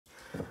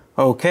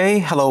Okay,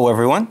 hello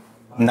everyone.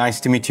 Nice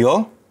to meet you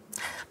all.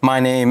 My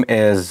name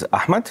is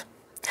Ahmed.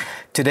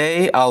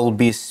 Today I'll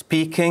be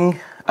speaking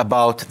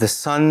about the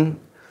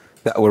sun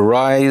that will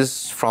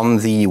rise from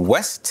the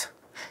west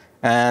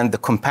and the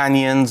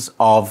companions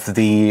of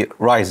the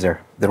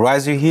riser. The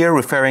riser here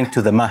referring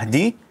to the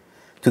Mahdi,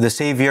 to the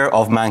savior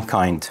of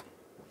mankind.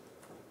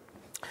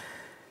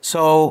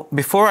 So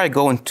before I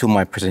go into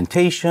my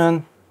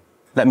presentation,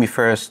 let me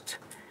first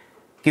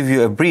give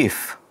you a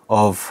brief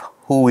of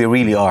who we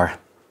really are.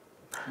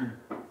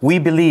 We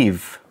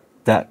believe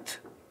that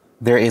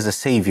there is a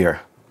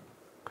savior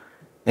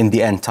in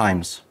the end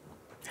times.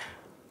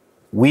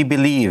 We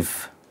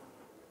believe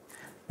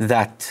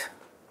that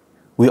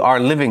we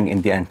are living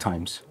in the end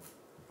times.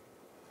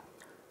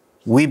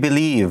 We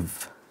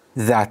believe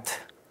that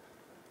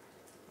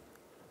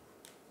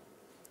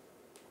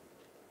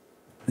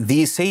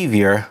the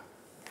savior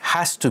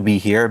has to be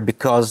here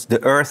because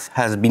the earth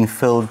has been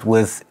filled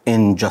with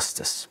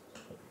injustice.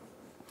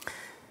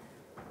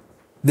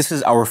 This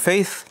is our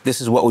faith. This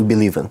is what we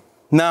believe in.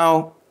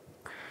 Now,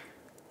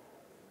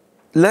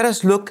 let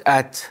us look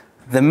at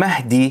the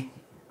Mahdi,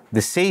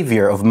 the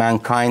savior of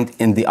mankind,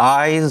 in the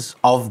eyes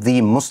of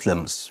the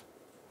Muslims.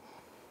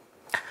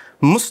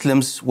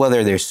 Muslims,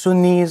 whether they're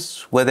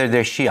Sunnis, whether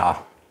they're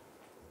Shia,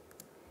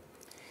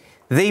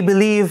 they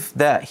believe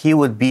that he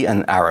would be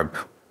an Arab.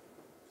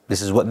 This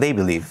is what they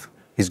believe.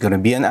 He's going to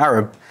be an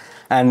Arab,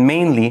 and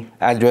mainly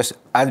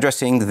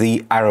addressing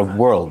the Arab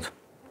world.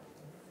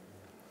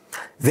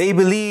 They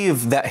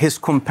believe that his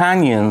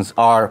companions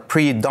are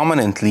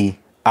predominantly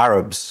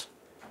Arabs.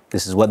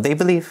 This is what they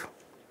believe.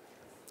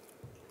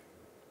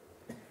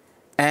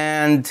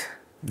 And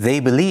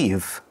they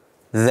believe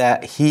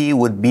that he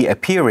would be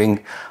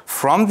appearing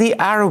from the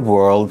Arab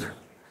world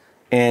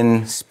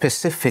in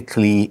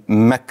specifically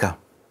Mecca.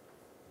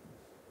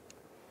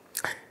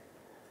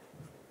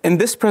 In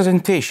this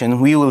presentation,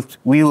 we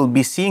will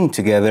be seeing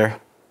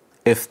together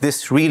if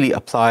this really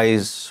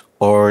applies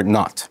or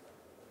not.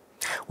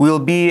 We'll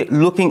be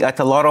looking at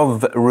a lot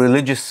of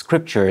religious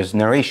scriptures,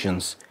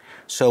 narrations.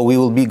 So we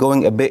will be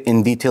going a bit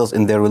in details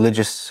in the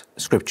religious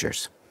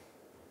scriptures.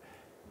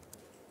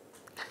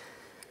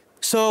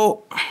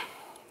 So,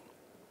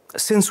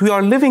 since we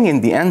are living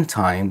in the end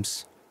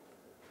times,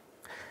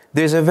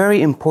 there's a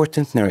very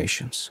important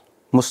narrations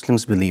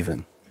Muslims believe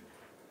in.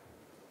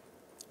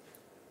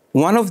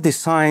 One of the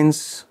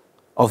signs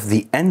of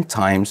the end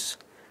times,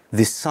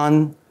 the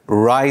sun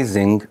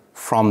rising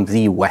from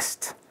the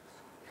west.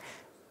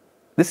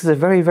 This is a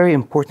very, very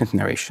important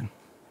narration.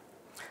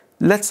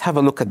 Let's have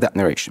a look at that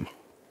narration.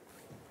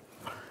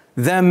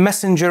 The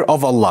Messenger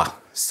of Allah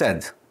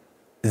said,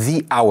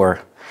 the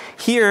hour.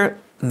 Here,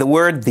 the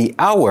word the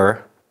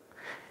hour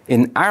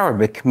in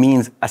Arabic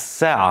means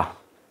as-sa'a,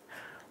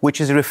 which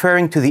is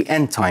referring to the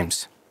end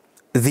times.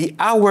 The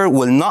hour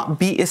will not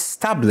be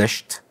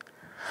established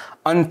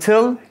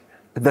until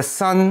the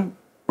sun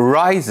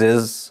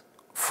rises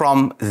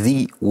from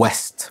the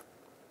west.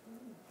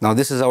 Now,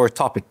 this is our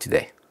topic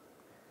today.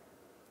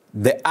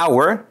 The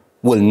hour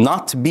will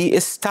not be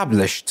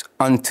established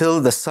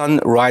until the sun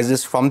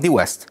rises from the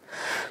west.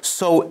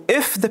 So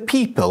if the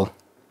people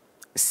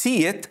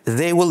see it,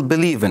 they will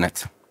believe in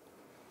it.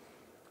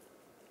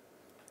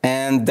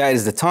 And that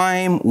is the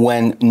time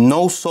when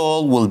no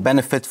soul will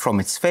benefit from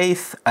its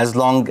faith as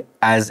long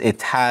as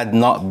it had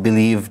not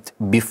believed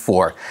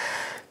before.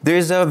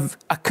 There's a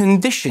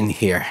condition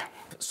here.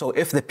 So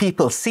if the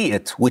people see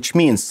it, which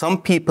means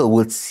some people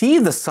will see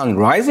the sun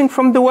rising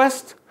from the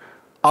west,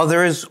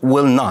 others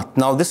will not.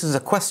 Now, this is a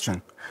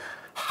question.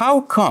 How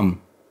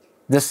come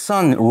the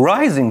sun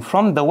rising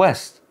from the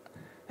west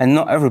and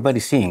not everybody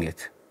seeing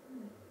it?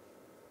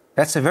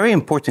 That's a very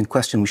important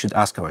question we should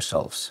ask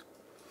ourselves.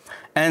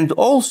 And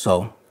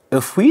also,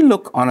 if we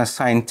look on a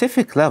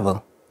scientific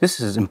level, this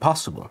is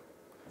impossible.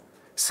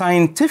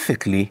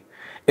 Scientifically,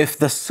 if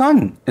the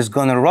sun is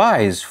going to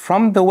rise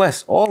from the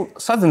west all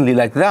suddenly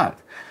like that,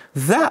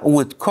 that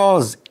would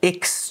cause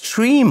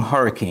extreme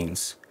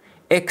hurricanes,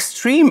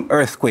 extreme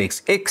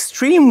earthquakes,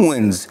 extreme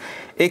winds,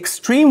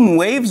 extreme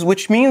waves,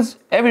 which means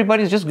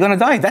everybody's just gonna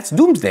die. That's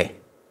doomsday.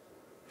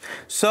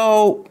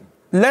 So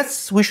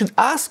we should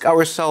ask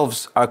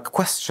ourselves a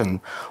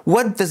question.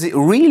 What does it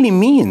really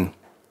mean?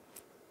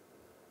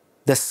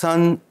 The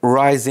sun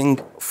rising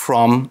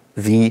from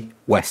the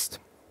west.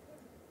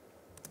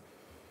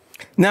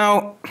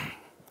 Now,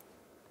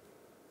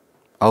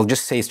 I'll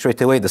just say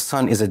straight away, the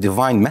sun is a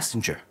divine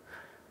messenger.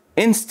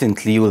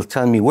 Instantly, you will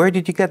tell me, where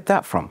did you get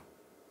that from?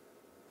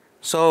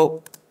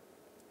 So,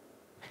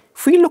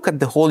 if we look at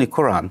the Holy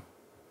Quran,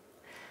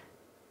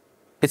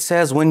 it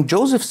says, when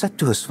Joseph said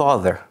to his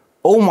father,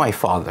 "O my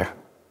father,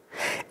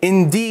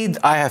 indeed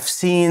I have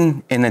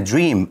seen in a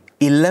dream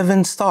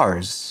 11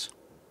 stars,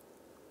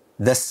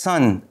 the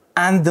sun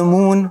and the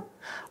moon,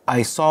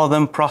 I saw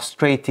them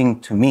prostrating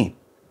to me."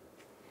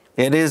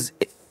 It is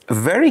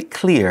very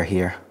clear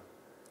here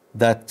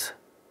that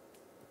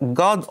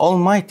God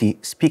Almighty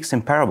speaks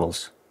in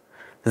parables.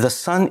 The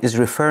sun is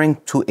referring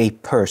to a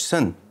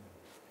person.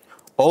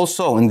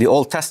 Also, in the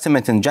Old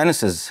Testament, in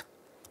Genesis,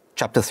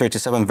 chapter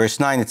 37, verse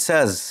 9, it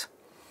says,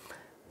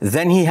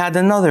 "Then he had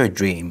another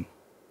dream,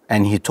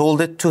 and he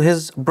told it to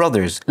his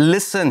brothers.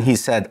 Listen," he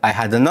said, "I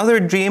had another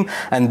dream,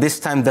 and this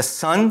time the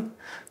sun,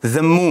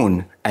 the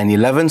moon, and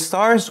 11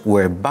 stars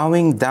were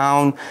bowing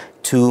down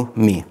to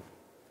me."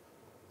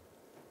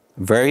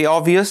 Very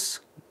obvious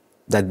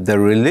that the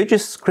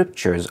religious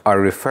scriptures are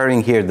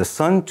referring here the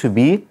sun to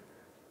be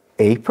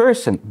a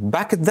person.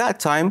 Back at that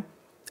time,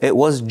 it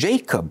was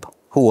Jacob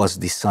who was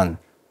the son.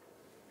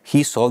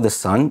 He saw the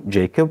son,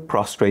 Jacob,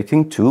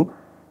 prostrating to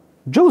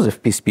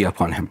Joseph, peace be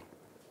upon him.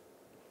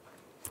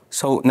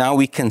 So now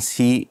we can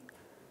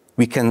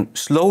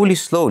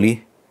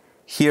slowly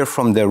hear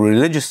from the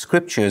religious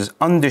scriptures,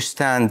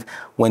 understand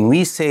when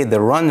we say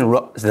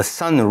the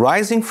sun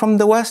rising from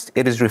the west,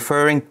 it is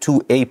referring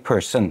to a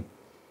person.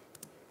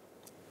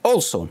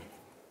 Also,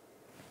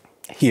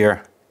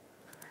 here,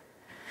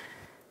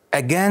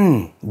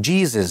 again,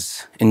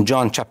 Jesus, in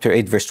John chapter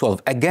 8, verse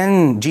 12,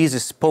 again,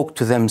 Jesus spoke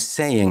to them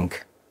saying,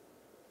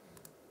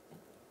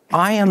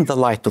 "I am the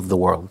light of the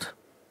world."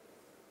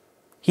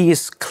 He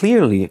is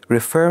clearly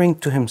referring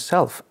to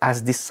himself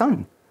as the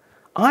sun.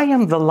 "I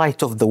am the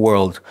light of the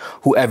world.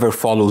 Whoever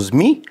follows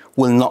me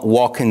will not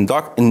walk in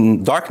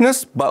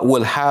darkness, but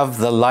will have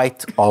the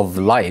light of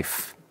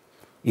life."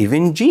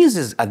 Even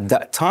Jesus at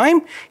that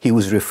time, he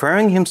was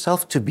referring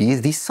himself to be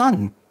the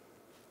sun.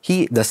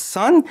 The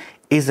sun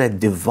is a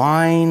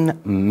divine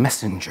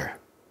messenger.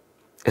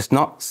 It's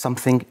not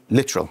something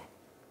literal.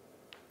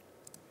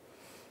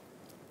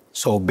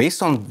 So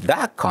based on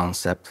that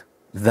concept,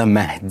 the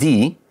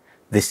Mahdi,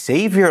 the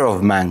savior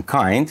of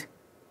mankind,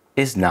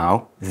 is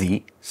now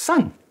the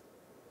sun.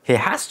 He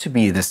has to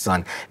be the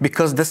sun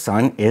because the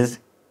sun is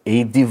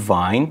a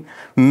divine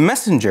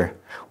messenger.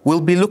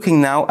 We'll be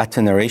looking now at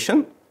a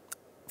narration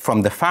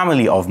from the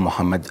family of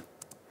Muhammad.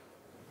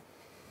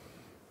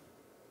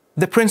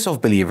 The Prince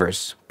of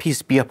Believers,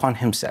 peace be upon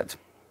him, said,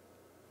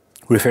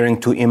 referring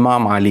to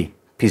Imam Ali,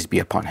 peace be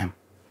upon him.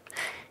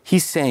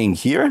 He's saying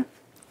here,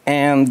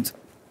 and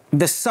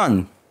the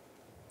sun,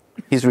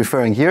 he's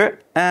referring here,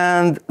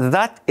 and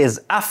that is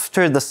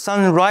after the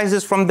sun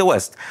rises from the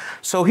west.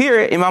 So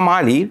here, Imam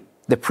Ali,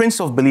 the Prince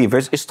of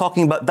Believers, is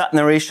talking about that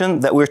narration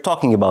that we're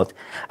talking about.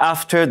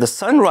 After the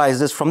sun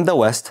rises from the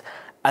west,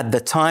 at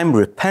the time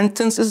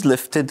repentance is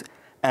lifted,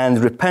 and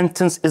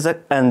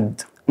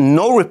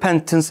no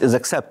repentance is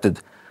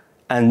accepted,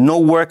 and no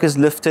work is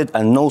lifted,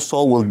 and no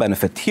soul will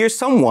benefit. Here,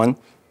 someone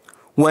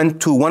went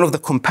to one of the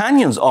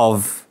companions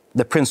of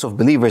the Prince of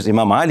Believers,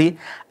 Imam Ali,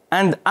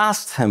 and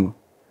asked him,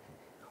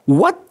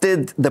 what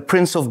did the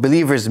Prince of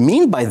Believers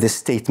mean by this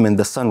statement,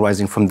 the sun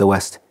rising from the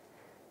west?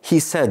 He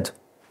said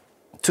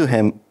to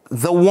him,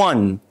 the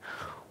one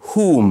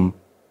whom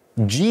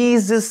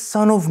Jesus,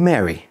 son of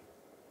Mary,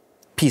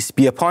 peace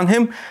be upon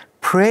him,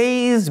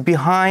 praise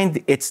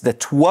behind, it's the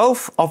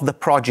 12th of the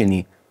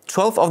progeny.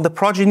 12th of the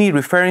progeny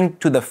referring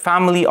to the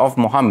family of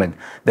Muhammad.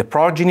 The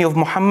progeny of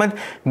Muhammad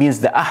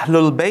means the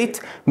Ahlul Bayt,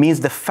 means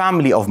the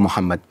family of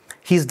Muhammad.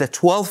 He's the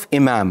 12th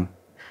Imam.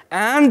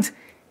 And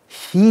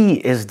he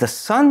is the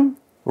sun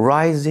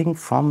rising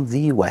from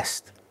the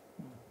west.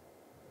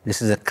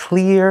 This is a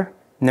clear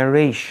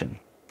narration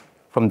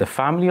from the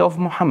family of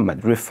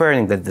Muhammad,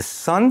 referring that the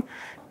sun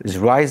is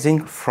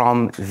rising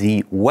from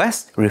the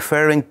west,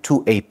 referring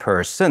to a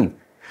person.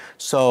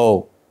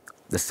 So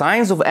the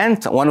signs of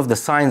one of the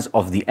signs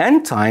of the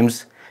end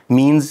times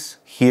means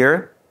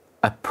here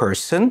a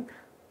person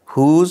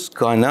who's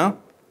gonna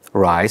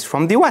rise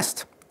from the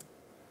west.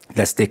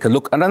 Let's take a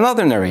look at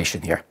another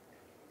narration here.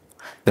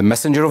 The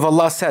Messenger of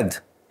Allah said,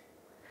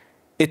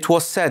 it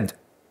was said,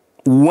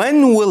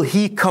 when will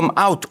he come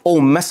out, O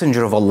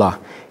Messenger of Allah?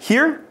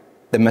 Here,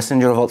 the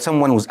Messenger of Allah,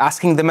 someone was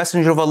asking the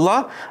Messenger of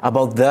Allah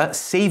about the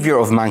Savior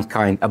of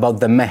mankind, about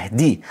the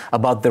Mahdi,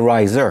 about the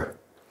riser.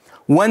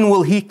 When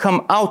will he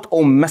come out,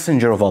 O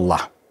Messenger of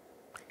Allah?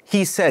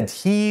 He said,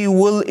 he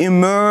will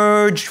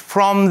emerge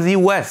from the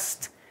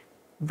west.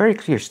 Very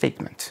clear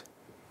statement.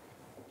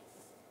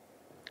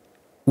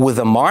 With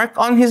a mark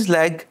on his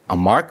leg, a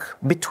mark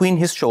between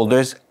his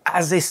shoulders,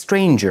 as a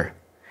stranger.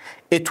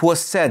 It was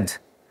said,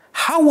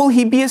 how will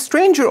he be a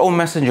stranger, O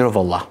Messenger of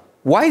Allah?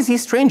 Why is he a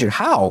stranger?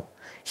 How?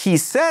 He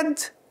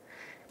said,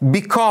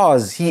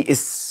 because he is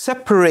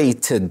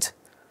separated.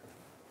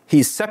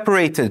 He is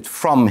separated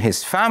from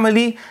his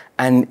family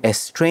and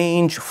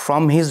estranged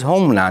from his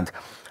homeland.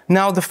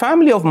 Now, the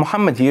family of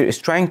Muhammad here is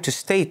trying to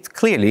state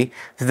clearly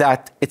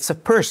that it's a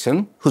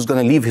person who's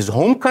going to leave his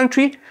home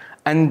country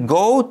and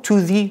go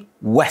to the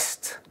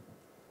west.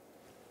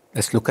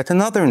 Let's look at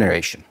another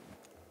narration.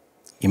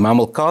 Imam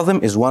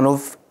al-Kadhim is one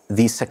of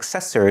the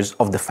successors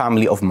of the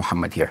family of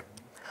Muhammad here.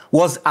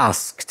 Was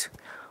asked,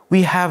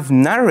 we have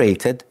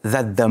narrated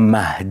that the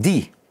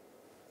Mahdi,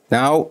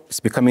 now it's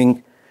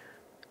becoming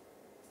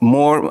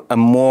more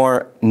and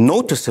more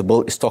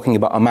noticeable, is talking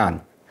about a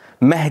man.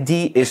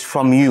 Mahdi is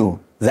from you.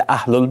 The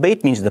Ahlul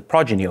Bayt means the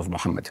progeny of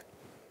Muhammad.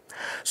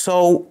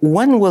 So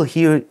when will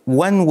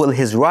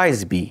his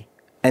rise be?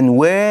 And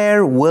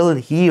where will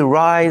he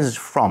rise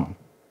from?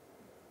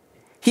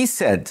 He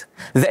said,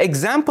 the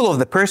example of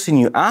the person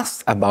you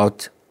asked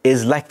about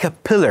is like a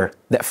pillar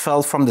that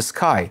fell from the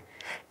sky.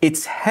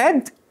 Its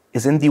head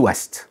is in the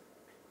west.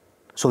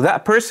 So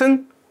that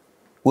person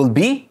will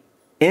be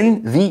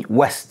in the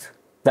west,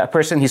 that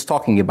person he's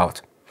talking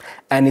about.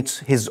 And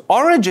his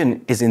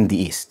origin is in the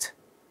east.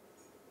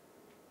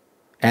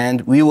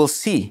 And we will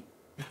see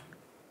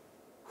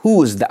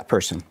who is that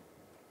person.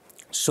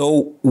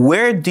 So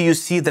where do you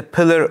see the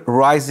pillar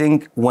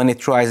rising when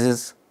it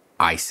rises?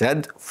 I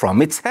said, from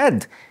its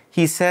head.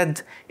 He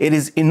said, it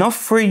is enough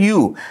for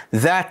you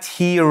that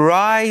he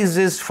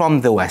rises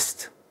from the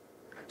west.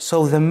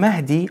 So the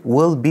Mahdi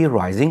will be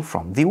rising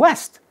from the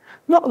west.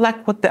 Not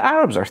like what the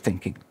Arabs are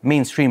thinking,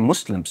 mainstream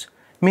Muslims.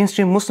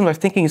 Mainstream Muslims are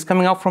thinking he's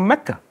coming out from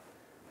Mecca.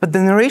 But the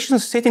narration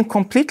is stating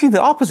completely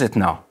the opposite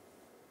now.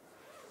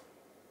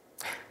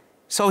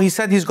 So he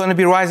said he's going to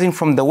be rising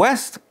from the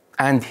west,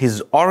 and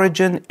his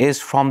origin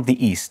is from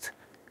the east.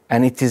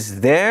 And it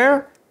is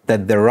there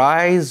that the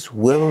rise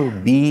will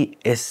be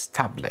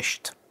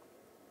established.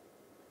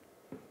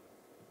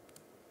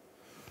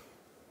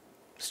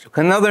 Let's look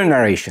at another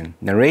narration.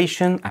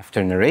 Narration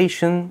after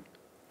narration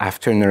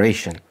after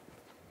narration.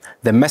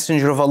 The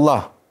Messenger of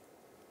Allah,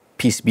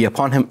 peace be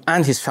upon him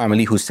and his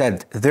family, who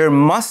said, there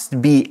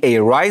must be a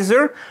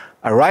riser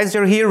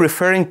here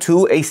referring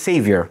to a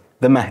savior,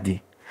 the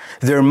Mahdi.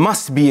 There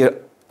must be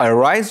a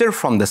riser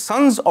from the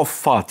sons of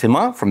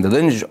Fatima, from the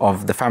lineage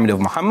of the family of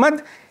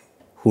Muhammad,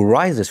 who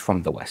rises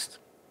from the west.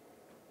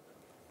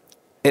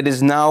 It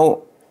is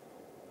now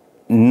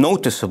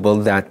noticeable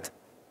that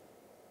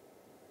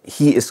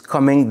he is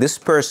coming, this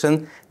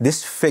person,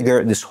 this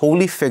figure, this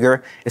holy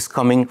figure is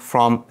coming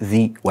from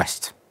the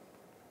west.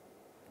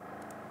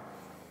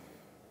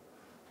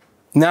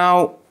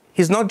 Now,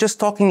 he's not just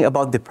talking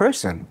about the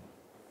person,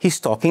 he's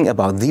talking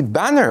about the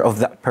banner of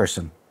that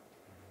person.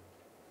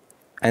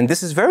 And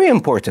this is very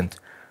important.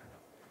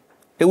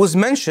 It was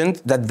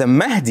mentioned that the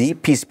Mahdi,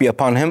 peace be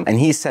upon him, and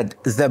he said,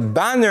 the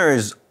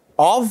banners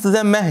of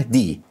the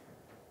Mahdi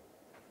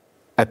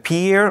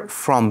appear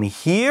from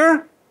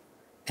here,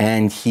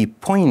 and he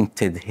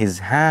pointed his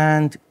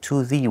hand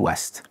to the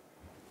west.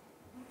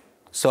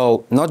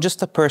 So, not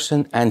just a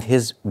person and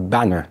his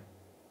banner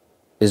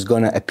is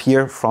going to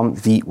appear from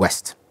the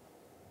west.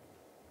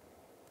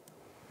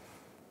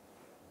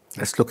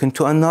 Let's look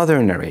into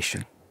another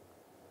narration.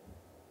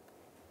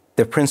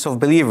 The Prince of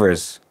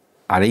Believers,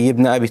 Ali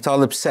ibn Abi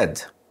Talib,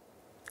 said,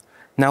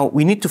 now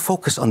we need to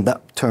focus on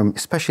that term,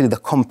 especially the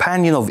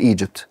companion of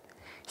Egypt.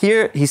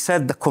 Here he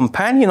said the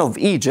companion of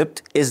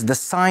Egypt is the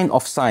sign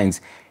of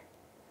signs.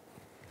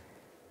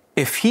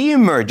 If he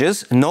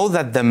emerges, know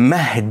that the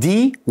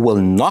Mahdi will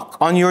knock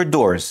on your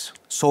doors.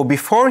 So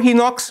before he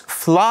knocks,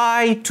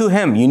 fly to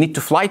him. You need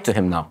to fly to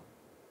him now.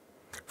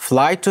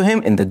 Fly to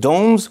him in the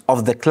domes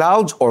of the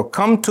clouds, or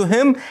come to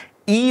him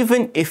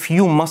even if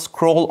you must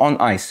crawl on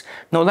ice.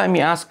 Now let me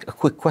ask a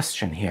quick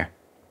question here.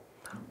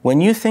 When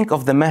you think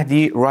of the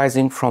Mahdi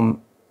rising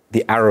from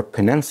the Arab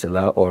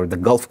Peninsula or the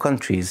Gulf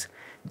countries,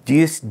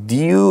 do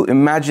you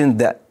imagine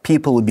that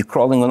people would be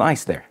crawling on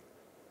ice there?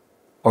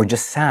 Or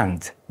just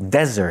sand,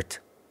 desert?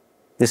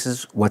 This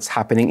is what's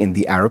happening in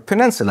the Arab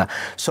Peninsula.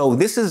 So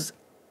this is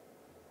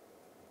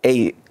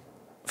a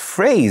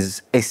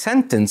phrase, a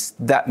sentence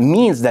that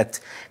means that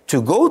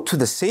to go to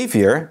the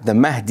Savior, the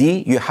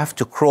Mahdi, you have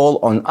to crawl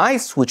on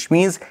ice, which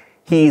means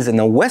he is in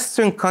a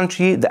Western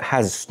country that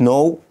has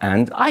snow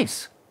and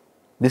ice.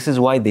 This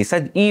is why they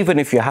said, even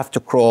if you have to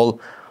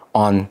crawl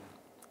on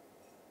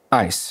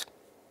ice.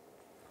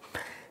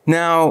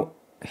 Now,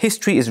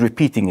 history is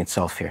repeating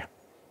itself here.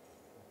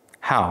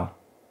 How?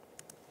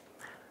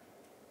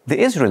 The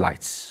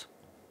Israelites,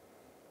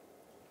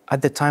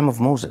 at the time of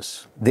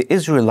Moses, the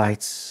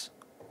Israelites,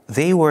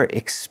 they were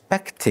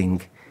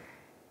expecting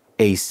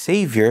a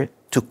savior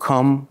to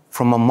come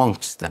from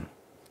amongst them.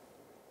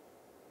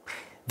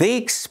 They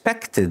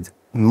expected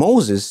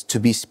Moses to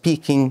be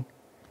speaking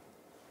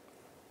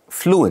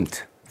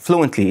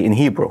fluently in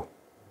Hebrew.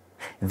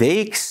 They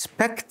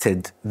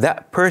expected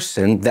that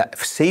person, that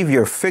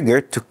savior figure,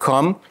 to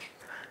come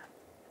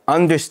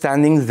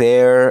understanding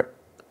their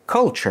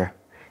culture.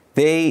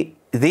 They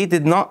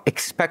did not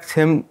expect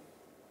him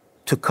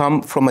to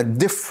come from a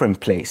different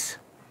place.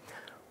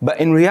 But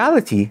in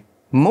reality,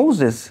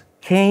 Moses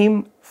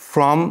came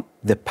from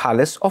the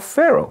palace of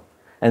Pharaoh.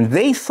 And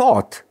they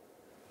thought,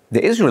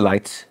 the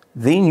Israelites,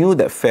 they knew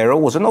that Pharaoh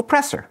was an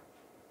oppressor.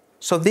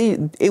 So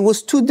it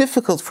was too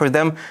difficult for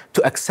them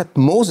to accept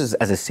Moses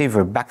as a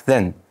savior back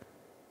then.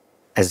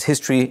 As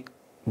history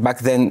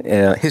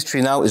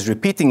now is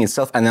repeating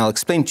itself, and I'll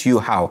explain to you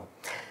how.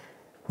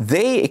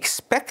 They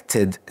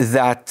expected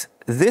that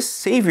this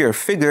savior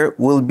figure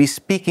will be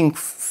speaking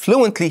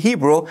fluently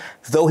Hebrew,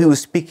 though he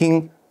was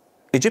speaking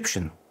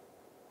Egyptian.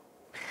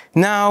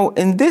 Now,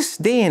 in this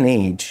day and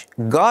age,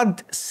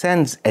 God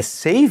sends a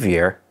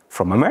savior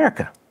from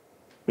America.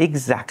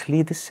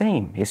 Exactly the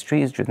same.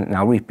 History is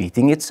now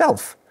repeating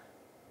itself.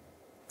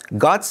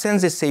 God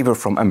sends a savior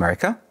from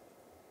America.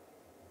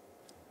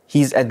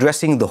 He's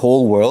addressing the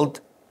whole world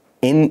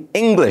in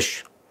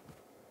English.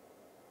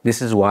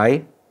 This is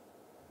why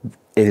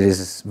it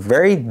is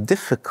very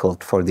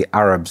difficult for the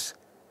Arabs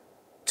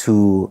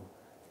to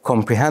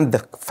comprehend the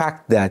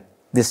fact that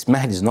this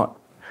Mahdi is not,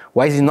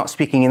 why is he not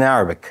speaking in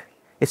Arabic?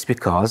 It's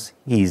because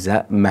he's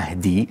a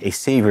Mahdi, a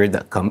savior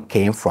that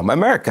came from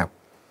America.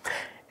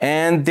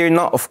 And they're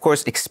not, of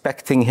course,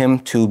 expecting him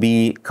to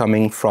be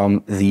coming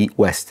from the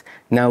West.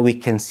 Now we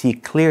can see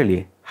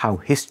clearly how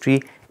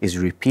history is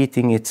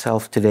repeating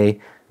itself today.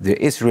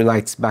 The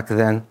Israelites back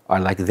then are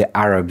like the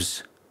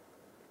Arabs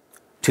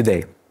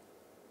today.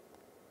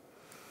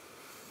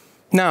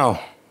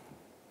 Now,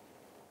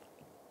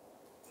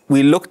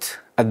 we looked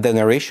at the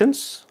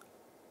narrations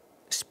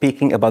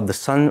speaking about the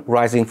sun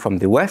rising from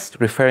the west,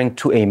 referring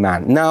to a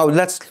man. Now,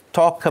 let's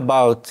talk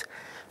about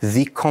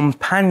the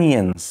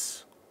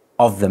companions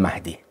of the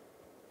Mahdi.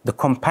 The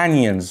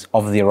companions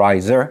of the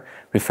riser,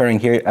 referring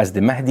here as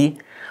the Mahdi,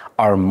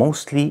 are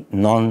mostly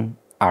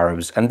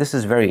non-Arabs. And this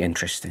is very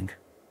interesting,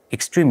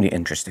 extremely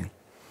interesting.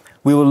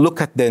 We will look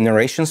at the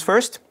narrations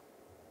first.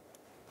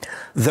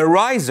 The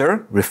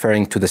riser,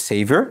 referring to the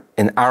savior,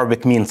 in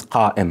Arabic means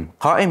qa'im.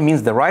 Qa'im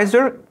means the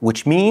riser,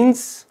 which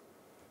means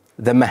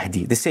the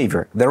Mahdi, the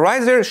savior. The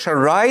riser shall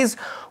rise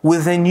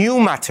with a new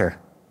matter,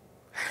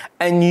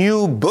 a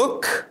new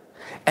book,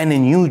 and a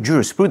new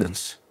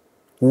jurisprudence,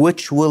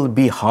 which will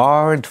be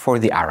hard for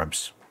the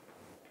Arabs.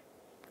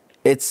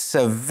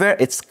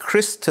 It's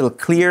crystal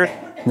clear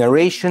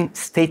narration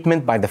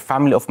statement by the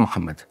family of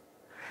Muhammad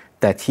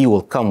that he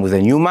will come with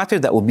a new matter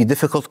that will be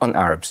difficult on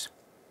Arabs.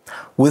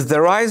 With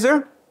the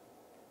riser,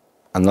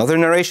 another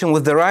narration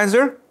with the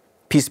riser,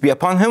 peace be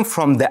upon him,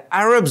 from the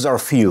Arabs are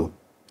few.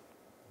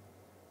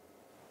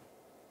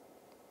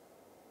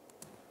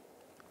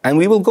 And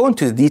we will go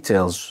into the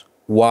details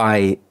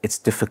why it's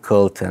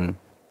difficult. And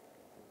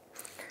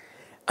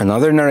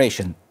another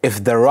narration,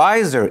 if the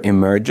riser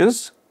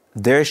emerges,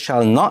 there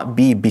shall not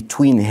be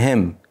between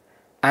him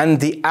and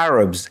the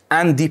Arabs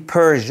and the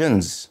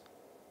Persians.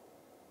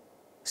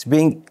 It's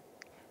being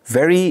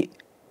very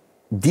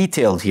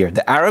detailed here,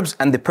 the Arabs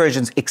and the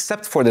Persians,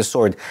 except for the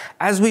sword.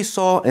 As we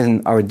saw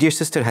in our dear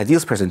sister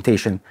Hadil's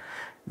presentation,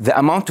 the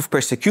amount of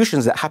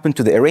persecutions that happened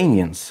to the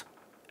Iranians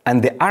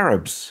and the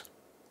Arabs.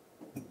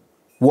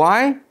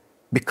 Why?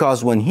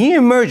 Because when he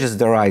emerges,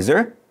 the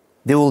riser,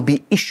 there will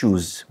be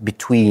issues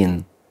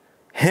between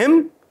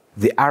him,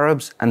 the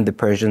Arabs, and the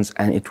Persians,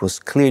 and it was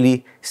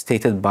clearly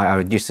stated by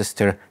our dear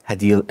sister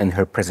Hadil in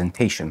her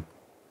presentation.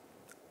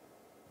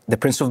 The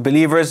Prince of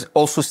Believers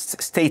also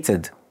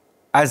stated,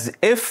 as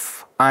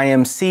if I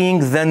am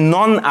seeing the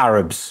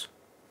non-Arabs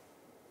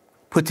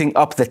putting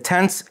up the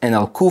tents in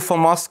Al-Kufa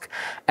Mosque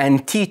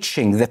and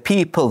teaching the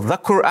people the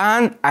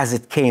Quran as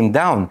it came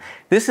down.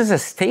 This is a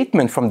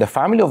statement from the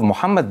family of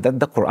Muhammad that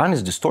the Quran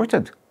is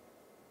distorted.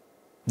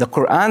 The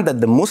Quran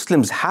that the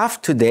Muslims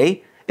have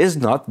today is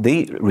not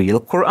the real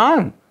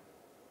Quran.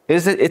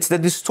 It's the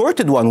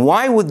distorted one.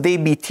 Why would they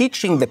be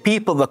teaching the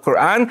people the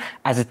Quran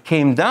as it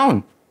came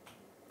down?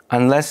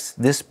 Unless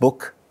this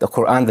book, the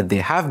Quran that they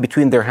have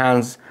between their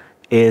hands,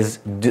 is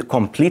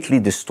completely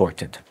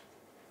distorted.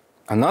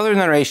 Another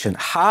narration,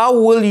 how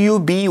will you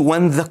be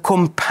when the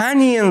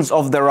companions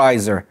of the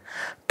riser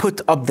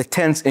put up the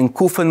tents in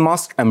Kufan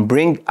Mosque and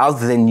bring out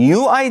the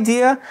new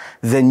idea,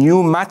 the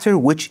new matter,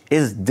 which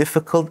is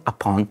difficult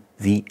upon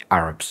the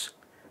Arabs?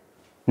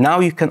 Now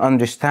you can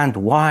understand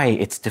why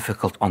it's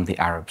difficult on the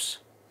Arabs.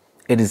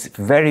 It is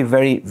very,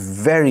 very,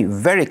 very,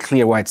 very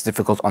clear why it's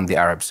difficult on the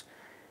Arabs.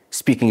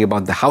 Speaking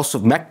about the house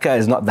of Mecca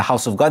is not the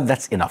house of God,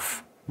 that's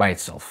enough by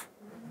itself.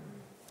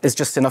 It's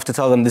just enough to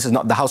tell them this is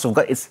not the house of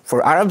God. It's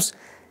for Arabs,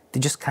 they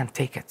just can't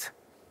take it.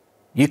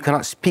 You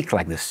cannot speak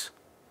like this.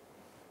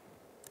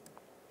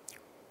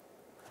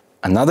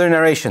 Another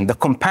narration, the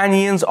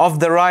companions of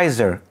the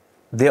riser,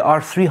 they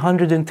are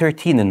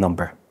 313 in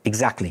number,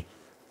 exactly.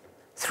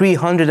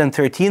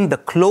 313, the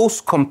close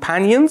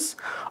companions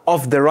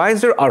of the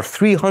riser are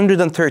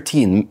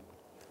 313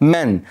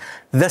 men,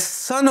 the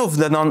son of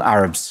the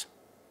non-Arabs.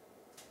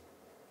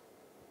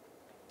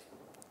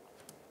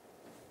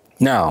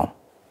 Now,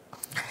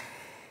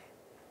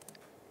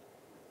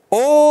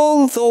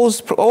 all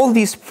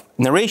these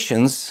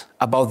narrations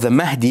about the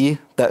Mahdi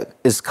that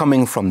is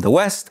coming from the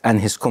West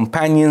and his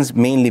companions,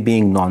 mainly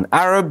being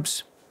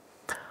non-Arabs,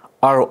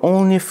 are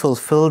only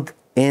fulfilled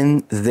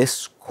in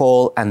this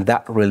call and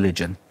that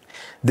religion.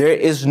 There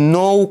is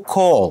no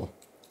call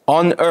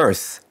on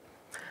earth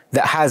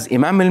that has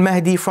Imam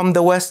al-Mahdi from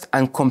the West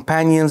and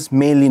companions,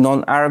 mainly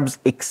non-Arabs,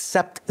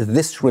 except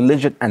this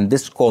religion and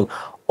this call.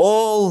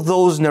 All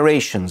those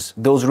narrations,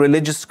 those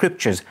religious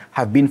scriptures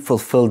have been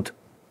fulfilled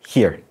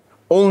here,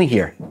 only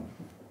here.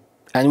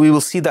 And we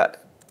will see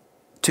that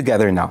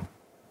together now.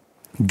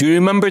 Do you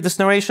remember this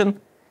narration?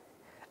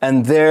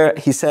 And there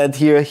he said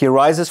here, he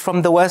rises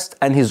from the West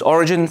and his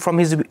origin from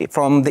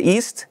the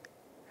East.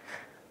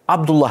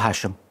 Abdullah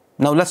Hashem.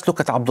 Now let's look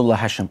at Abdullah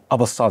Hashem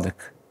Aba Al-Sadiq.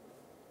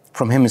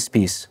 From him is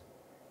peace.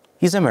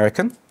 He's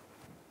American.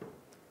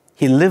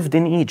 He lived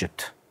in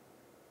Egypt.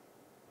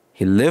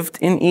 He lived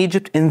in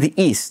Egypt in the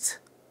East.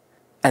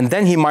 And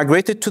then he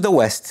migrated to the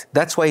west.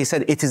 That's why he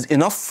said, it is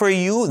enough for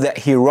you that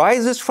he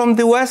rises from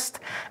the west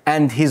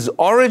and his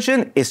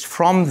origin is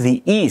from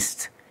the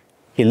east.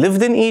 He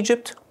lived in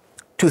Egypt.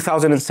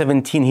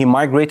 2017, he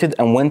migrated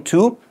and went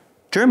to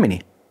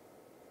Germany.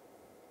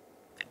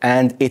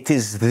 And it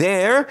is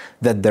there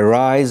that the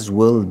rise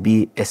will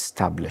be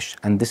established.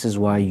 And this is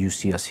why you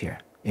see us here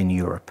in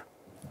Europe.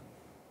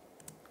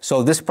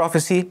 So this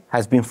prophecy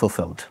has been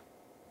fulfilled.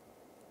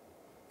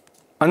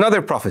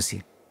 Another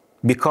prophecy,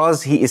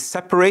 because he is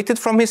separated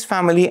from his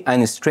family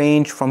and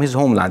estranged from his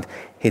homeland.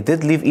 He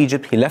did leave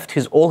Egypt, he left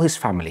all his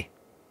family,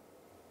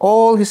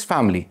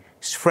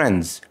 his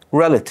friends,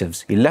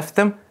 relatives. He left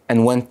them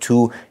and went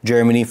to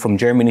Germany, from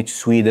Germany to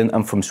Sweden,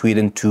 and from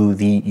Sweden to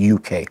the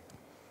UK.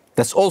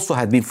 That's also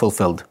had been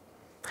fulfilled.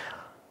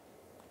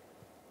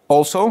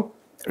 Also,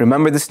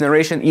 remember this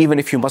narration, even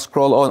if you must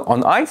crawl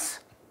on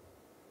ice,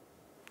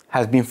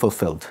 has been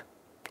fulfilled.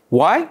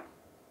 Why?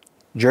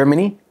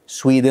 Germany,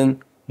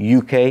 Sweden,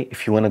 UK,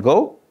 if you want to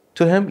go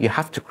to him, you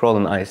have to crawl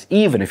on ice,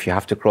 even if you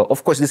have to crawl.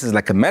 Of course, this is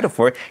like a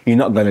metaphor. You're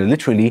not going to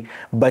literally,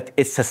 but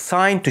it's a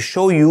sign to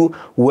show you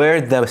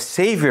where the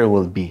Savior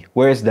will be.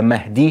 Where is the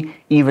Mahdi,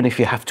 even if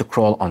you have to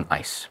crawl on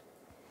ice.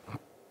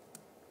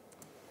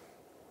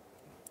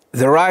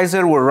 The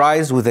riser will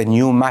rise with a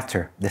new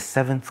matter, the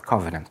seventh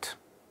covenant.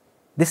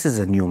 This is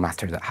a new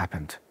matter that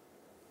happened.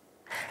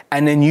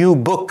 And a new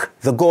book,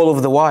 the goal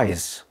of the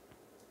wise.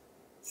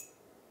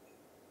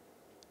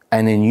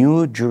 And a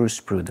new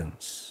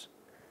jurisprudence.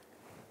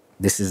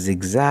 This is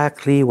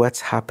exactly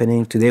what's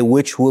happening today,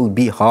 which will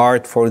be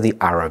hard for the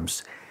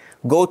Arabs.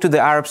 Go to the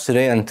Arabs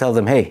today and tell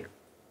them, hey,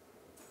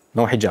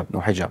 no hijab, no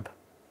hijab.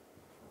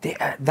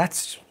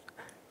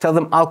 Tell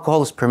them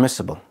alcohol is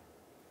permissible.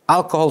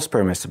 Alcohol is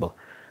permissible.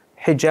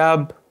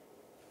 Hijab,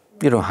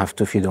 you don't have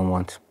to if you don't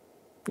want.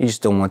 You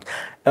just don't want.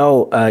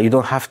 Oh, you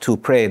don't have to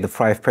pray the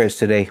 5 prayers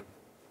today.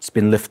 It's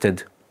been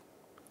lifted.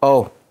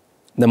 Oh,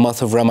 the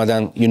month of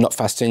Ramadan, you're not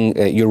fasting,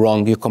 you're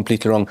wrong, you're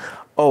completely wrong.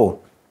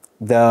 Oh,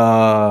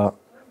 the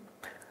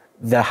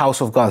house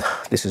of God,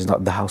 this is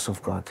not the house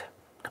of God.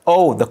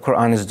 Oh, the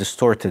Quran is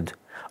distorted.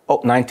 Oh,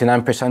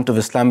 99% of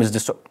Islam is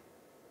distorted.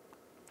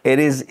 It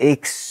is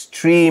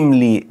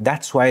extremely,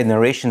 that's why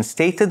narration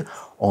stated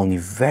only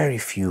very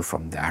few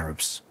from the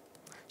Arabs.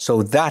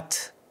 So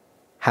that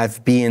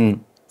have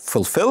been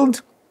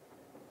fulfilled,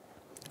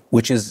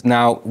 which is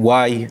now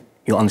why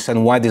you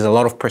understand why there's a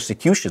lot of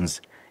persecutions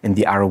in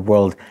the Arab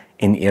world,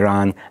 in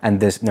Iran, and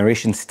this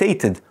narration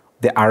stated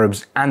the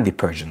Arabs and the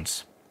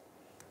Persians.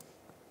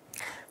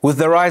 With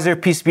the riser,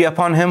 peace be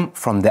upon him,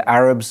 from the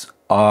Arabs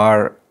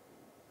are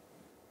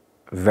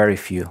very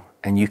few,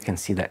 and you can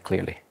see that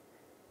clearly.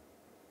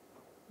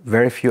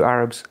 Very few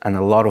Arabs and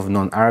a lot of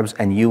non-Arabs,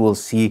 and you will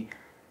see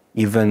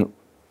even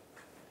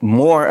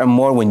more and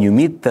more when you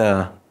meet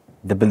the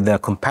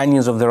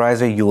companions of the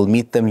riser, you will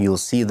meet them, you'll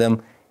see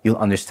them, you'll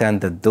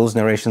understand that those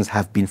narrations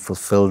have been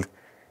fulfilled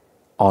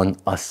on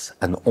us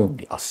and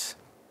only us.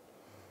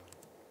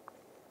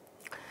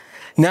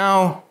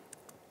 Now,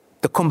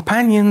 the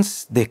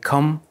companions, they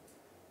come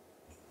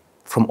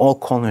from all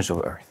corners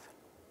of earth.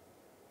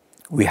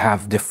 We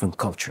have different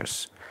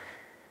cultures.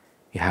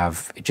 We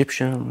have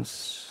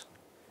Egyptians,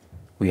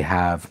 we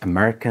have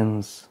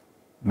Americans,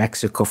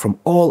 Mexico, from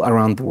all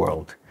around the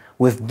world,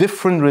 with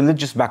different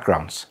religious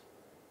backgrounds.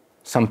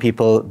 Some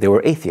people, they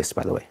were atheists,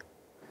 by the way.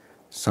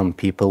 Some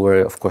people were,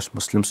 of course,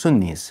 Muslim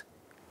Sunnis,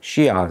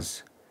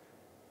 Shias,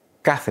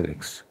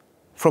 Catholics,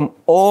 from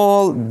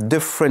all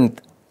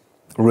different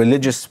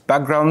religious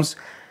backgrounds,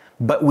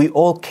 but we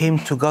all came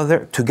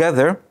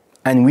together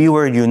and we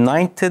were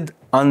united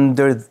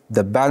under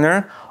the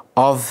banner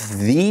of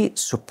the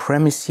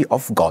supremacy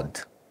of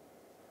God.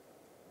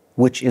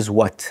 Which is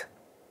what?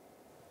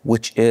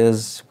 Which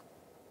is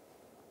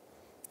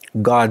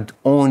God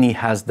only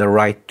has the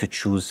right to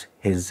choose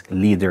his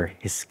leader,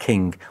 his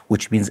king,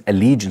 which means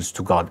allegiance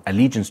to God,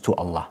 allegiance to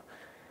Allah.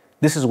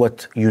 This is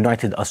what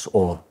united us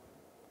all.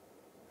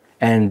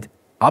 And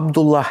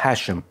Abdullah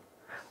Hashem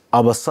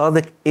Aba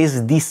Al-Sadiq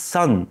is the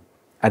son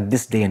at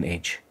this day and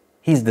age.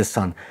 He's the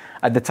son.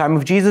 At the time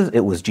of Jesus, it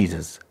was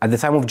Jesus. At the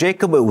time of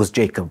Jacob, it was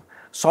Jacob.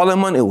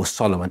 Solomon, it was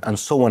Solomon, and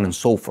so on and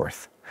so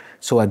forth.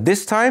 So at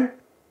this time,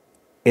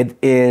 it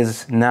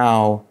is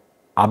now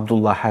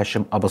Abdullah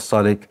Hashem Aba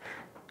Al-Sadiq.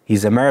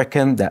 He's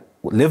American that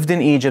lived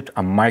in Egypt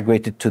and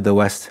migrated to the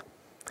West,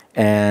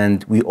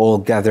 and we all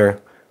gather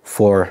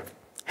for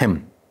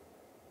him.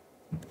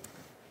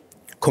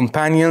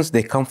 Companions,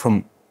 they come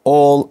from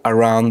all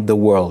around the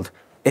world.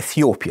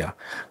 Ethiopia,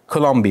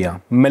 Colombia,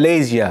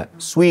 Malaysia,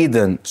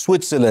 Sweden,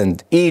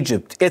 Switzerland,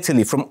 Egypt,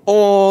 Italy, from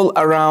all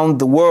around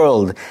the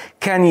world.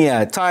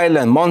 Kenya,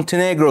 Thailand,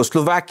 Montenegro,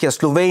 Slovakia,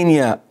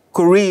 Slovenia,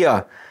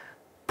 Korea,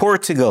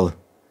 Portugal,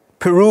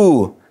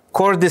 Peru,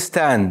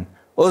 Kurdistan,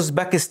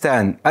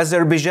 Uzbekistan,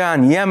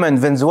 Azerbaijan, Yemen,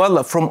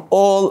 Venezuela, from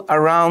all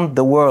around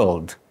the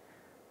world.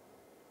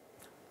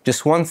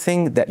 Just one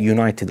thing that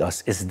united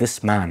us is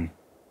this man.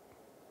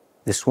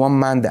 This one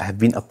man that had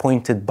been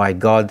appointed by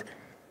God,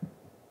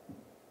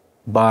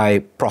 by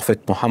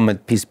Prophet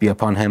Muhammad, peace be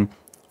upon him,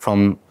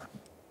 from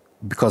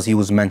because he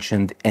was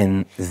mentioned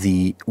in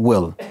the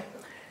will.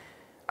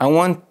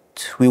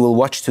 We will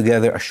watch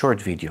together a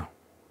short video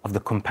of the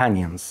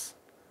companions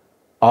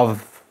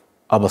of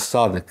Aba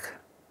Al-Sadiq,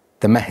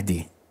 the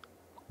Mahdi,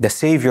 the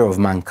savior of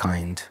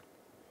mankind,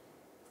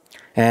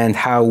 and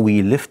how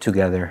we live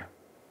together.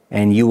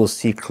 And you will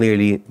see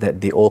clearly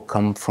that they all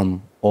come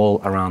from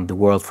all around the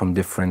world, from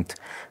different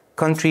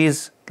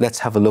countries. Let's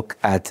have a look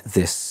at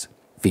this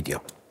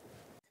video.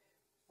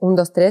 1,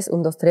 2, 3,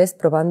 1, 2, 3,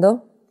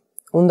 probando.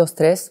 1, 2,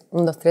 3,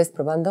 1, 2, 3,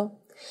 probando.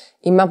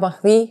 Imam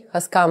Mahdi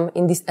has come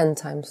in these end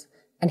times,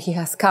 and he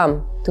has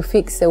come to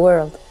fix the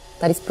world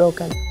that is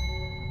broken.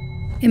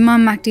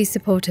 Imam Mahdi's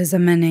supporters are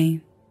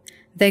many.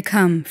 They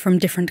come from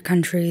different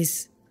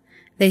countries.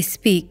 They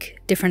speak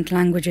different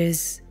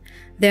languages.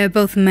 They are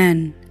both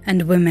men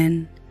and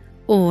women,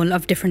 all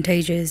of different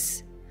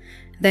ages.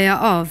 They are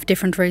of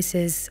different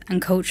races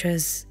and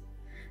cultures.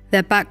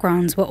 Their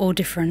backgrounds were all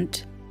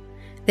different.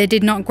 They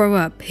did not grow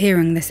up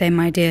hearing the same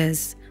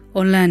ideas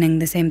or learning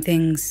the same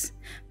things,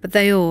 but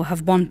they all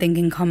have one thing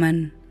in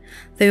common.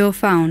 They all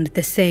found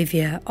the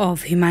savior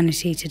of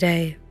humanity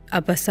today,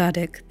 Aba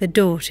Al-Sadiq, the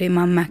door to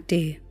Imam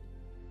Mahdi.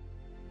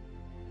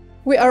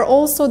 We are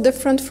all so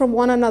different from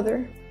one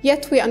another,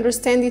 yet we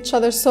understand each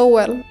other so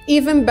well,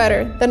 even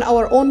better than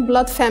our own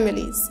blood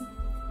families.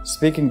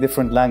 Speaking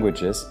different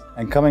languages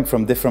and coming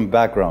from different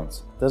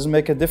backgrounds doesn't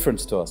make a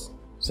difference to us,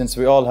 since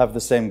we all have the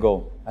same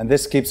goal, and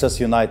this keeps us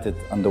united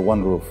under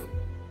one roof.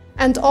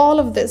 And all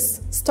of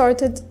this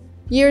started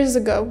years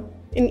ago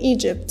in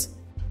Egypt.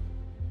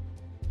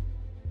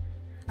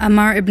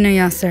 Ammar ibn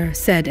Yasser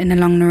said in a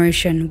long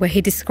narration where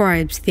he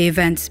describes the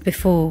events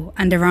before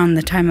and around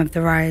the time of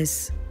the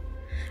rise.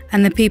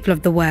 And the people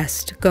of the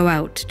West go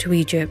out to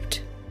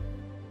Egypt.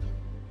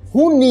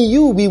 Who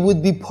knew we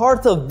would be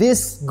part of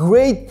this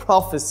great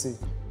prophecy?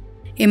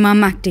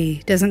 Imam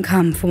Mahdi doesn't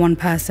come for one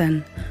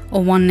person,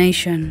 or one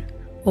nation,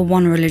 or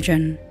one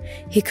religion.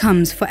 He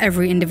comes for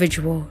every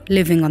individual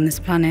living on this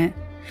planet.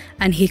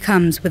 And he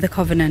comes with a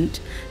covenant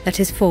that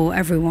is for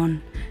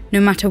everyone, no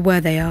matter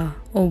where they are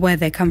or where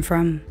they come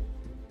from.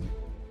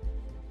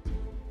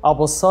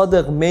 Aba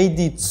Al-Sadiq made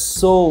it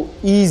so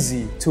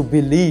easy to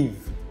believe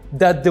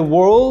that the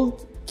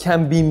world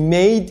can be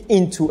made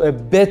into a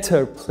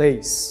better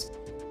place.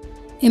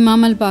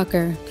 Imam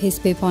al-Baqir, peace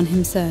be upon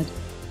him, said,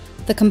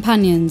 "The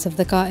companions of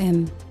the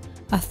Qa'im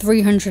are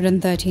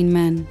 313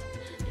 men,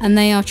 and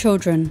they are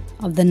children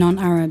of the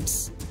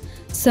non-Arabs.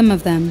 Some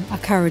of them are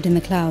carried in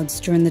the clouds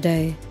during the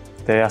day."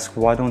 They ask,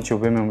 why don't you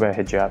women wear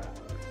hijab?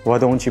 Why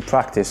don't you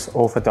practice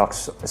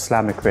orthodox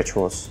Islamic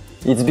rituals?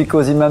 It's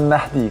because Imam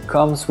Mahdi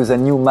comes with a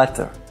new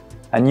matter,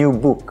 a new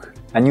book,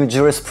 a new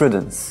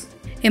jurisprudence.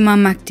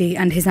 Imam Mahdi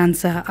and his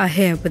answer are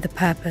here with a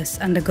purpose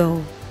and a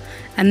goal,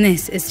 and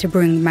this is to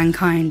bring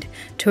mankind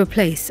to a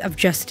place of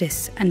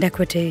justice and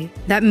equity.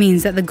 That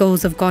means that the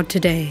goals of God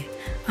today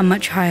are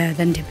much higher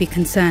than to be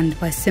concerned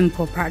by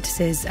simple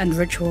practices and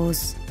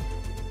rituals.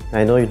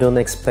 I know you don't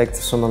expect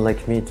someone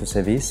like me to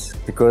say this,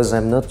 because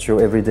I'm not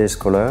your everyday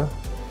scholar,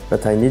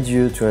 but I need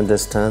you to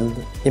understand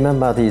Imam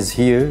Mahdi is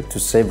here to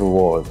save the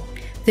world.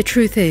 The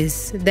truth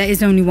is, there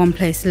is only one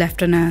place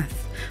left on earth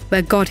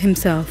where God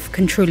himself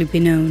can truly be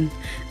known,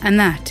 and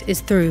that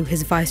is through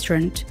his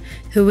vicegerent,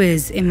 who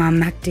is Imam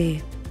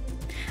Mahdi.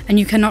 And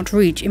you cannot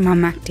reach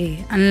Imam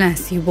Mahdi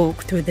unless you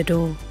walk through the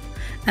door.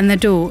 And the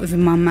door of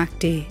Imam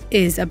Mahdi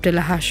is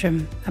Abdullah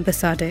Hashem Aba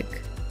Al-Sadiq.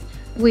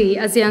 We,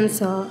 as the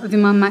Ansar of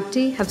Imam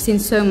Mahdi, have seen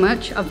so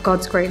much of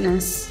God's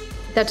greatness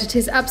that it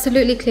is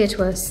absolutely clear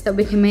to us that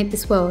we can make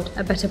this world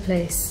a better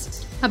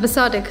place. Aba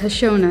Al-Sadiq has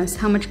shown us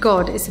how much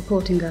God is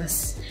supporting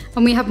us,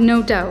 and we have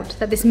no doubt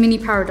that this mini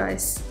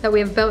paradise that we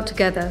have built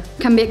together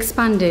can be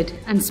expanded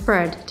and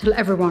spread till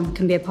everyone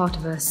can be a part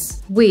of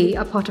us. We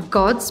are part of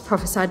God's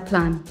prophesied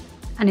plan,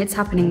 and it's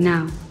happening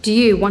now. Do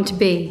you want to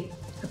be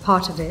a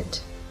part of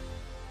it?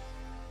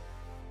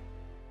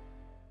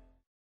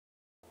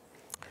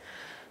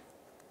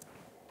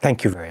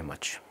 Thank you very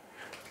much.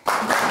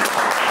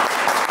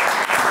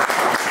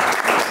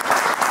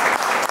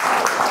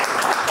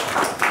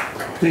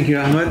 Thank you,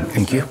 Ahmed.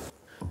 Thank you.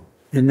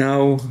 And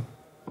now,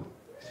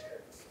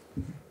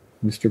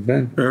 Mr.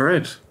 Ben. All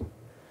right.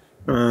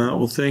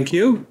 Well, thank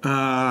you.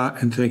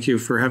 And thank you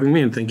for having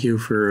me, and thank you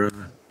for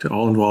to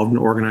all involved in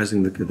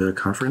organizing the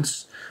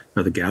conference,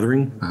 or the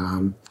gathering.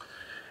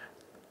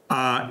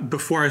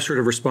 Before I sort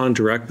of respond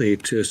directly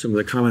to some of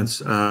the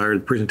comments or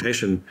the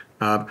presentation,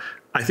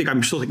 I think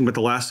I'm still thinking about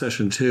the last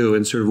session too,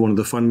 and sort of one of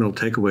the fundamental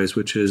takeaways,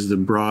 which is the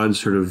broad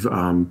sort of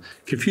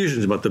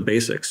confusions about the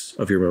basics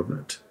of your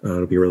movement,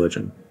 of your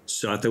religion.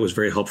 So I thought it was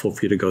very helpful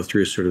for you to go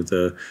through sort of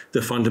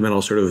the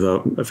fundamental sort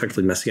of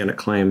effectively messianic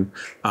claim.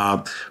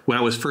 When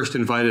I was first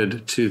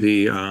invited to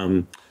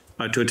the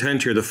to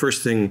attend here, the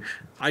first thing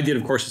I did,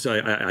 of course, is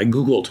I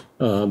Googled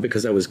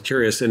because I was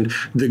curious, and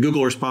the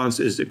Google response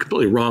is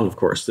completely wrong, of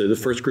course. The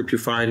first group you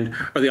find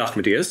are the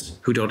Ahmadis,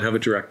 who don't have a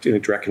direct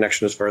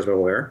connection as far as I'm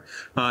aware.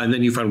 And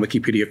then you find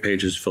Wikipedia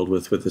pages filled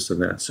with this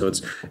and that. So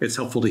it's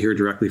helpful to hear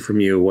directly from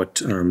you what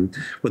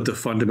the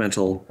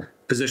fundamental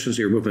positions of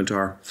your movement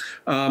are.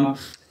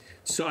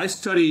 So I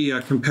study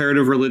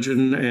comparative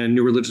religion and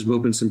new religious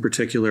movements in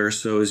particular.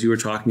 So as you were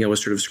talking, I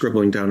was sort of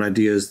scribbling down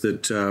ideas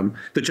that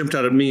that jumped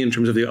out at me in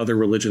terms of the other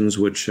religions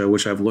which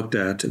I've looked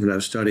at and that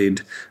I've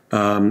studied.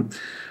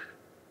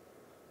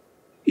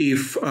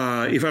 If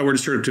I were to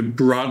sort of to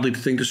broadly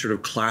think to sort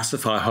of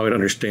classify how I'd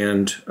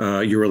understand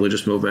your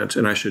religious movement,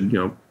 and I should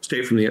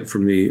state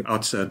from the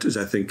outset, as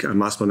I think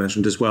Massimo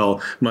mentioned as well,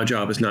 my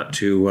job is not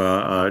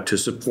to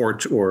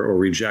support or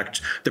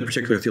reject the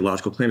particular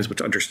theological claims, but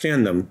to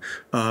understand them.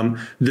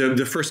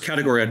 The first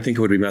category I'd think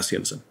would be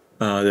messianism.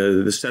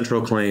 The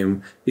central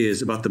claim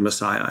is about the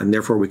Messiah, and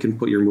therefore we can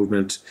put your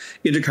movement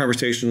into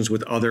conversations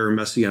with other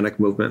messianic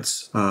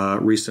movements,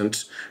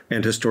 recent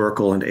and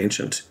historical and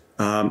ancient.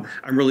 I'm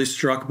really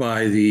struck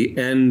by the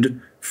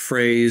end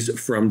phrase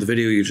from the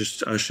video you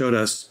just showed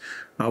us.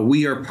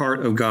 We are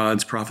part of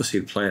God's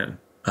prophesied plan.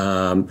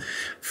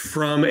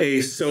 From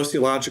a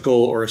sociological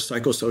or a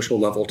psychosocial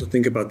level, to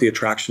think about the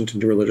attraction to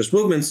new religious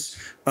movements,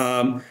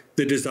 the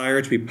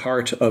desire to be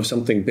part of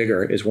something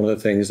bigger is one of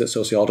the things that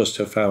sociologists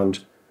have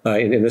found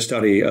in the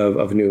study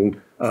of new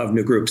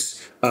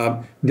groups.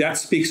 That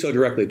speaks so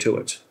directly to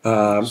it.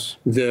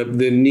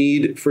 The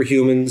need for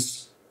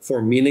humans for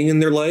meaning in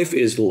their life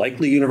is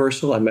likely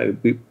universal.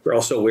 We're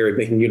also aware of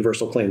making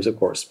universal claims, of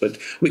course, but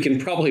we can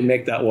probably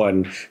make that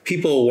one.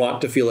 People want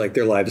to feel like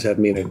their lives have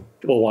meaning.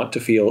 People want to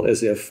feel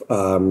as if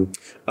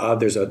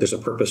there's a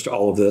purpose to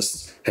all of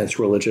this, hence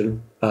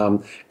religion.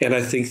 And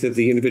I think that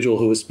the individual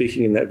who was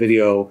speaking in that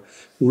video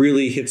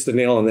really hits the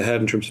nail on the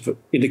head in terms of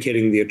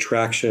indicating the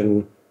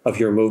attraction of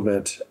your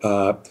movement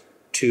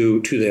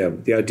to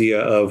them. The idea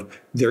of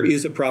there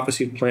is a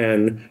prophesied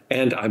plan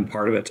and I'm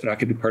part of it, and I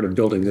could be part of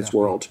building this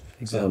world.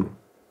 Exactly.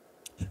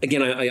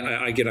 Again,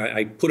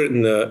 I put it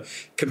in the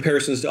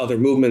comparisons to other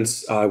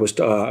movements. I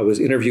was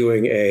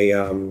interviewing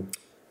a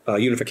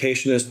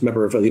unificationist,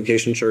 member of a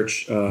Unification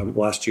Church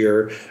last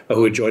year,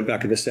 who had joined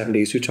back in the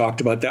 70s, who talked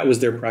about that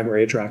was their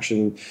primary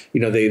attraction.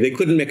 They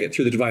couldn't make it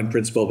through the Divine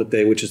Principle,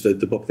 which is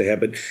the book they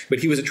had, but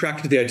he was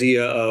attracted to the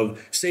idea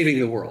of saving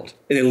the world.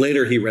 And then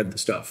later he read the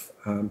stuff.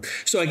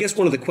 So I guess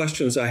one of the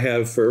questions I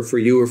have for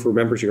you or for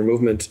members of your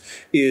movement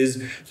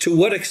is, to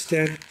what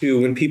extent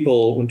when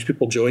people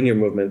join your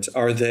movement,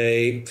 are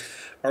they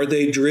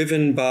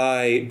driven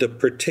by the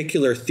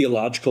particular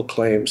theological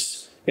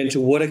claims? And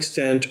to what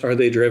extent are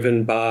they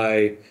driven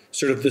by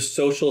sort of the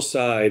social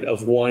side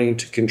of wanting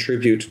to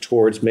contribute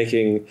towards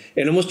making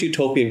an almost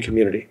utopian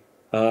community,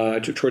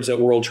 towards that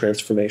world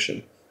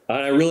transformation?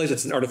 I realize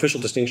it's an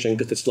artificial distinction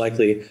because it's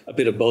likely a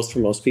bit of both for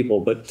most people,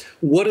 but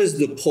what is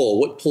the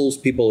pull? What pulls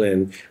people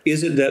in?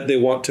 Is it that they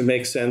want to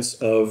make sense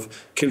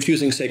of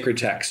confusing sacred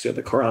texts? The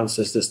Quran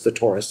says this, the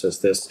Torah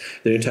says this,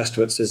 the New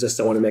Testament says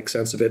this, I want to make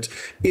sense of it.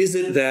 Is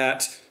it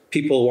that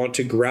people want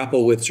to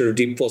grapple with sort of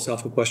deep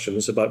philosophical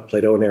questions about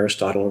Plato and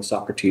Aristotle and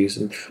Socrates?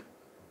 And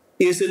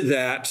is it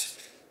that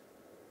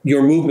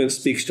your movement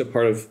speaks to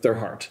part of their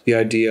heart, the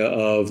idea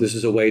of this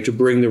is a way to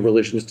bring the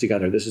religions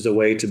together, this is a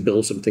way to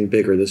build something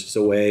bigger, this is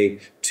a way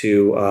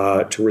to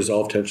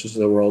resolve tensions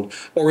in the world?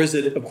 Or is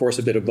it, of course,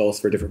 a bit of both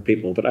for different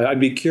people? But I'd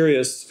be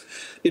curious.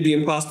 It'd be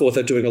impossible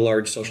without doing a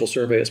large social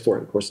survey of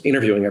sport, of course,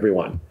 interviewing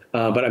everyone.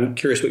 But I'm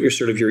curious what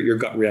your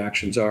gut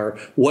reactions are.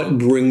 What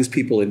brings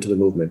people into the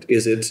movement?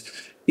 Is it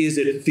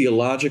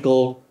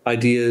theological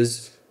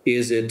ideas?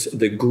 Is it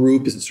the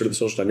group? Is it sort of the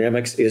social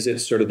dynamics? Is it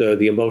sort of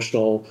the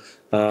emotional,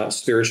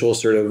 spiritual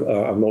sort of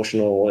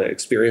emotional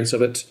experience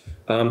of it?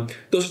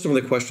 Those are some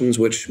of the questions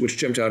which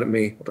jumped out at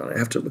me. Hold on, I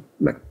have to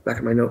look back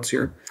at my notes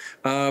here.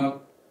 I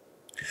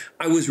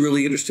was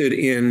really interested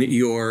in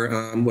your,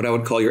 what I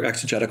would call your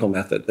exegetical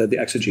method, the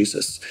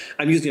exegesis.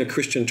 I'm using a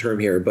Christian term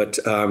here, but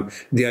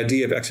the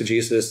idea of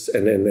exegesis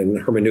and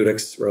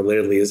hermeneutics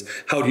relatedly is,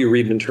 how do you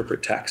read and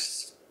interpret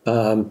texts?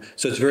 So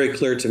it's very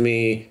clear to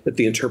me that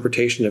the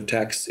interpretation of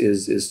texts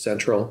is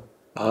central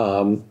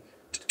to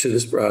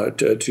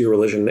your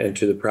religion and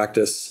to the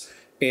practice.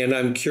 And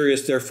I'm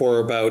curious, therefore,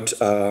 about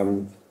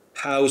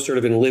how sort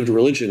of in lived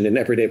religion, in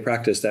everyday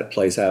practice, that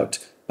plays out.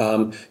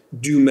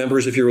 Do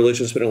members of your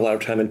religion spend a lot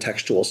of time in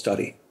textual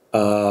study?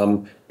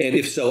 And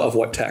if so, of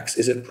what text?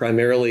 Is it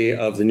primarily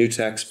of the new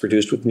texts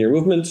produced within your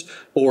movement,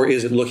 or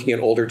is it looking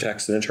at older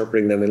texts and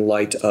interpreting them in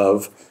light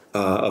of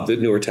the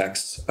newer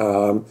texts?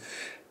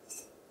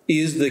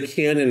 Is the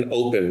canon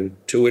open,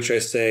 to which I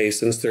say,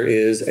 since there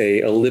is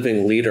a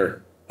living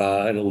leader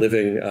and a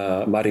living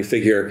Mahdi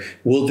figure,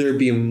 will there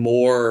be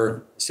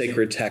more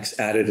sacred texts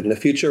added in the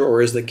future, or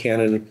is the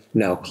canon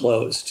now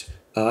closed?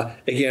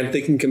 Again,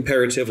 thinking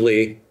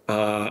comparatively,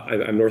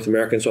 I'm North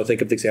American, so I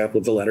think of the example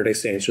of the Latter-day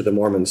Saints or the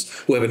Mormons,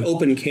 who have an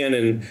open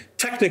canon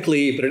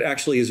technically, but it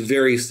actually is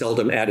very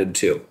seldom added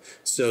to.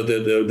 So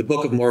the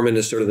Book of Mormon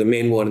is sort of the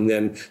main one, and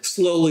then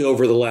slowly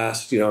over the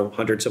last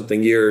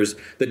 100-something years,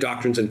 the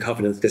Doctrines and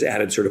Covenants gets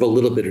added sort of a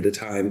little bit at a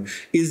time.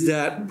 Is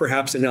that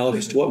perhaps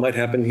analogous to what might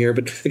happen here?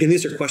 But again,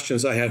 these are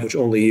questions I have which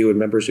only you and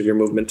members of your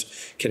movement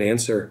can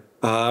answer.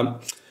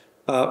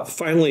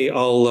 Finally,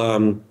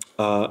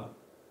 I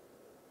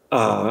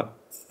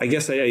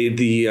guess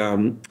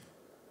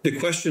the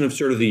question of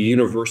sort of the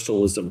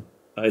universalism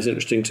is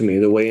interesting to me.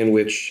 The way in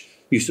which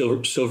you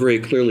so very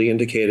clearly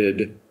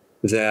indicated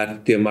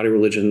that the Ahmadi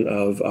religion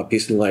of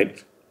peace and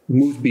light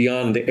moved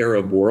beyond the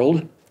Arab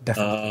world.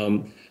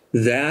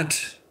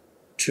 That,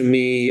 to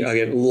me,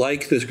 again,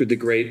 like the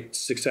great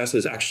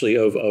successes actually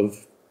of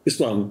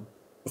Islam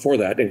before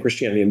that, and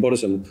Christianity and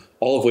Buddhism,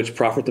 all of which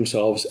profit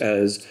themselves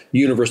as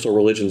universal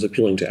religions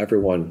appealing to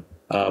everyone.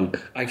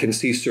 I can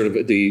see sort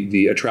of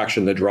the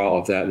attraction, the draw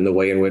of that, and the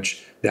way in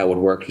which that would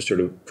work to sort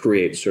of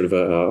create sort of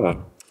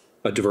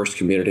a diverse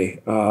community.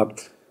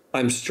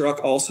 I'm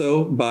struck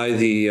also by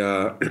the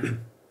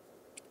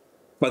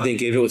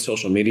engagement with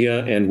social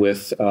media and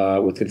with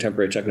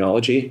contemporary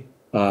technology.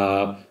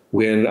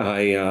 When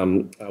I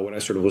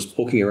sort of was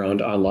poking around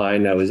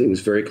online, it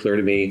was very clear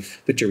to me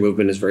that your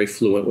movement is very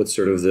fluent with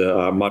sort of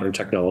the modern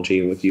technology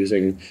and with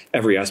using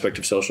every aspect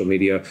of social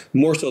media,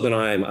 more so than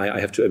I am.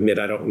 I have to admit,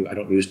 I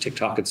don't use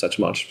TikTok and such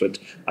much, but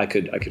I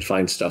could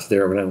find stuff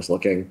there when I was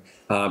looking.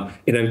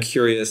 And I'm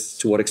curious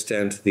to what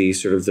extent the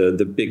sort of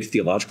the big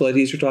theological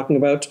ideas you're talking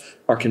about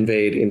are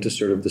conveyed into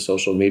sort of the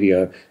social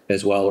media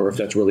as well, or if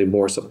that's really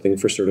more something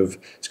for sort of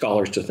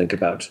scholars to think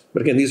about.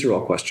 But again, these are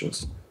all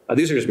questions.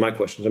 These are just my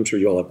questions. I'm sure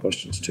you all have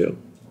questions too.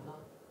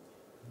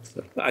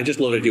 So I just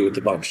loaded you with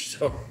the bunch.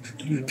 So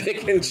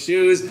pick and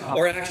choose,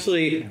 or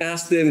actually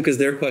ask them, because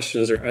their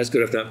questions are as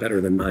good, if not better,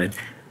 than mine.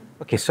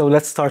 Okay, so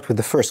let's start with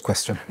the first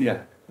question.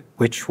 Yeah.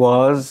 Which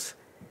was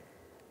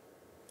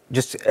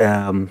just...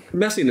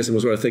 Messianism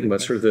was what I was thinking about,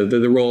 sort of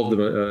the role of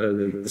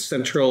the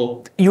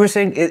central... You were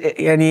saying,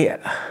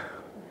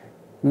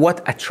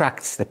 what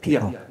attracts the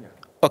people? Yeah.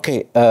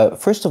 Okay,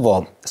 first of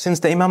all, since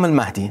the Imam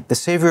al-Mahdi, the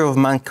savior of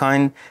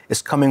mankind,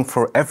 is coming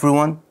for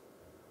everyone,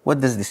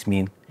 what does this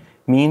mean?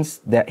 It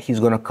means that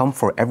he's going to come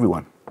for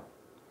everyone.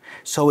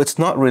 So it's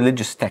not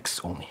religious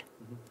texts only.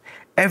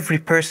 Every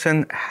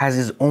person has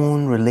his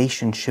own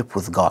relationship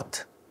with God.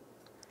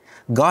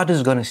 God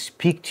is going to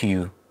speak to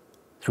you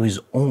through his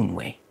own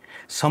way.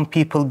 Some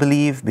people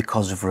believe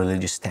because of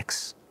religious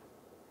texts.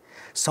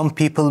 Some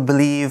people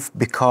believe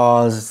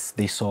because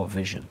they saw a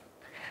vision.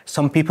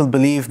 Some people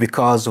believe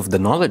because of the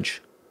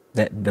knowledge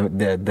that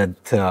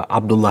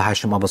Abdullah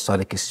Hashem Aba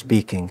Al-Sadiq is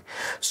speaking.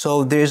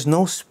 So there's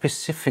no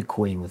specific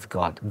way with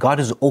God. God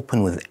is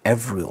open with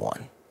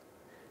everyone.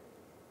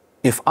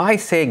 If I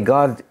say,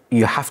 God,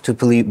 you have to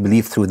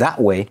believe through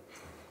that way,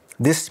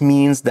 this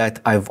means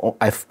that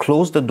I've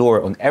closed the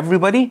door on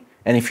everybody,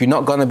 and if you're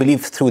not going to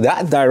believe through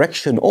that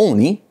direction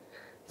only,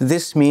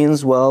 this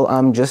means, well,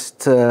 I'm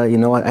just,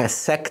 a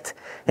sect,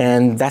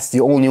 and that's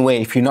the only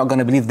way. If you're not going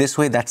to believe this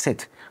way, that's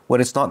it. Well,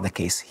 it's not the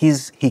case.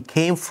 He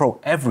came for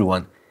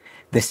everyone.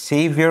 The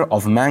savior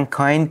of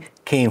mankind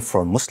came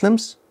for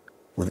Muslims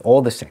with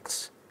all the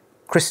sects,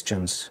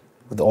 Christians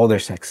with all their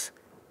sects,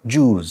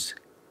 Jews,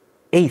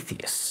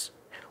 atheists.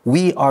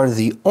 We are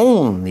the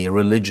only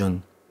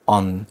religion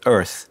on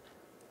earth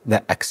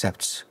that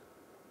accepts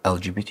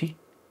LGBT,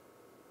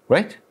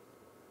 right?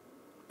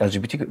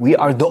 LGBT. We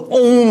are the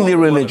only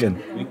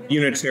religion.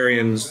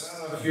 Unitarians.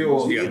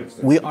 Yeah.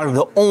 We are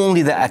the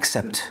only that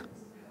accept.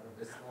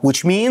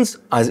 Which means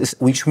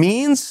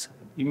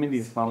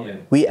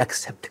we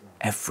accept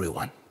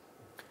everyone.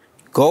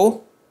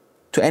 Go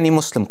to any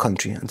Muslim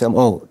country and tell them,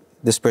 oh,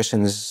 this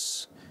person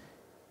is,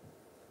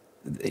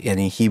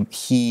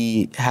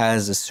 he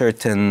has a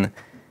certain,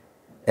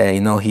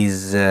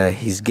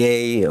 he's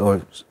gay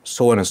or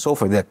so on and so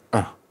forth.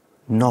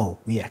 No,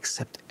 we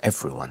accept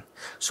everyone.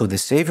 So the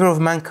savior of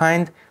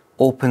mankind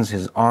opens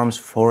his arms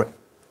for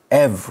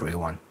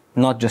everyone,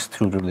 not just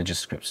through religious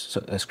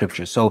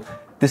scriptures. So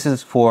this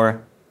is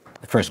for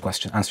the first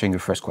question, answering your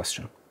first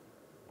question.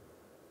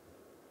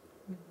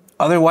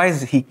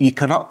 Otherwise, you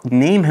cannot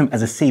name him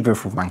as a savior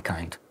for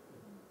mankind.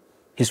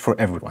 He's for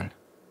everyone.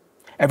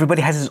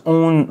 Everybody has his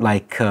own,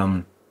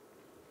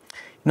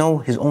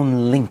 his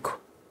own link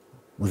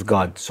with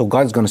God. So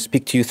God's going to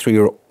speak to you through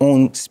your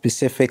own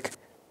specific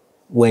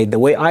way. The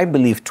way I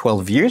believed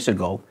 12 years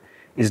ago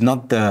is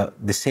not the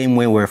same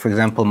way where, for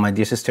example, my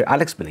dear sister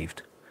Alex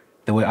believed.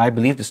 The way I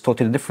believed is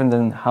totally different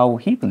than how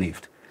he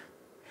believed.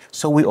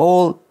 So we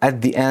all,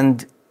 at the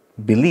end,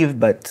 believe,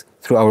 but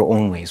through our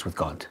own ways with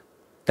God.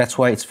 That's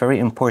why it's very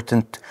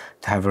important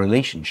to have a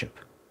relationship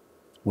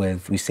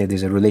we say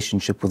there's a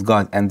relationship with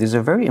God. And there's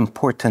a very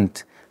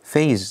important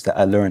phase that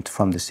I learned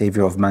from the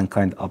savior of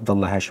mankind,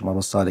 Abdullah Hashem Aba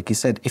Al-Sadiq. He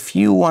said, if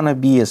you want to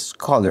be a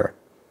scholar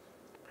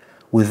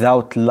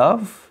without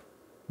love,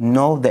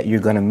 know that you're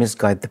going to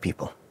misguide the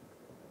people.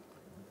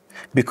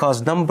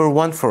 Because number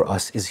one for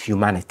us is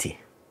humanity.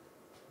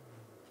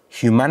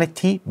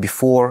 Humanity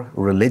before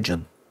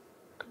religion.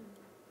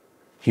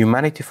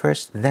 Humanity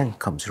first, then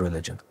comes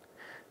religion.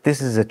 This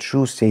is a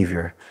true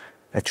savior.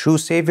 A true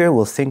savior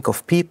will think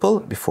of people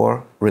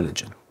before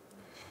religion.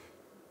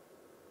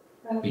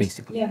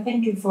 Basically. Yeah,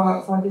 thank you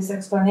for this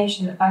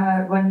explanation.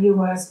 When you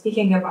were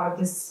speaking about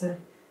this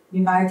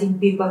uniting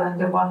people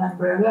under one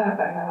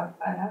umbrella,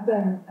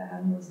 another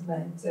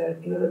movement,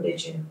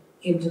 religion,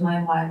 came to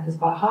my mind as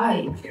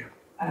Baha'i.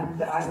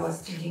 And I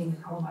was thinking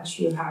how much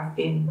you have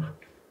been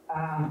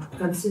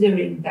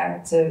considering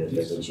that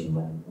religion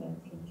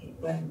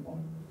when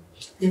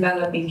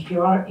developing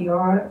your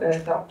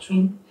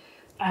doctrine.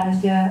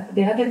 And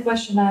the other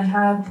question I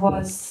had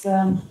was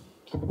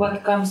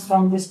what comes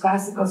from this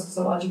classical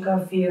sociological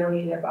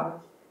theory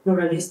about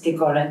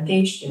pluralistic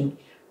orientation.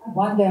 I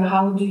wonder,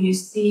 how do you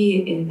see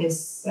in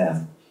this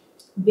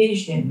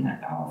vision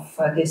of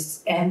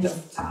this end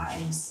of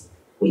times,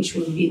 which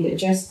will be the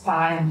just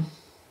time,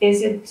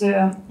 is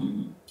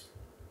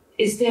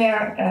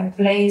there a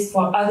place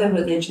for other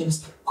religions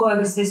to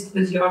coexist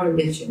with your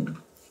religion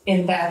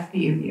in that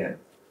period?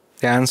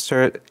 The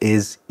answer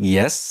is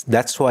yes.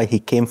 That's why he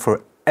came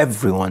for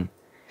everyone.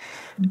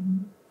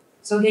 Mm-hmm.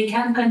 So they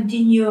can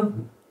continue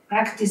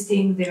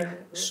practicing their...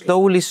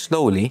 Slowly,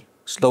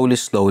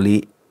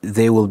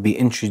 they will be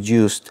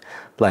introduced.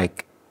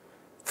 Like,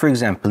 for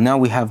example, now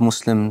we have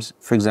Muslims,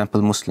 for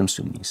example, Muslim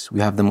Sunnis.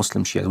 We have the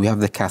Muslim Shias, we have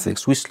the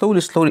Catholics. We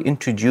slowly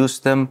introduce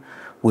them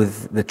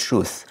with the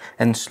truth.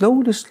 And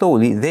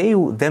slowly, they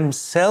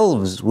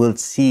themselves will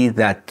see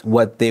that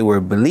what they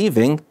were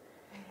believing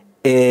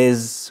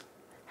has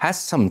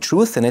some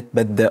truth in it,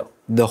 but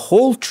the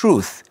whole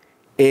truth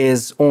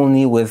is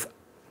only with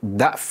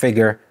that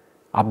figure,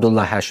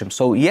 Abdullah Hashem.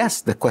 So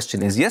yes, the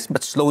question is yes,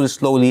 but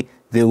slowly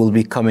they will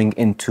be coming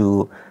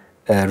into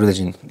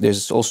religion.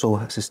 There's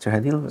also Sister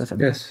Hadil.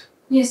 Yes.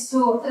 Yes,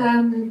 so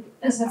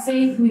as a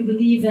faith, we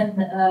believe in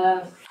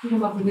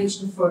freedom of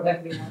religion for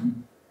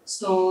everyone.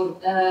 So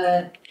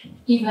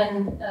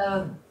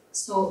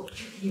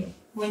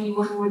when we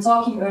were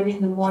talking early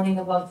in the morning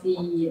about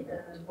the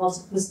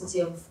multiplicity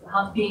of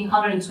being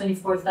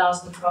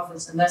 124,000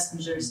 prophets and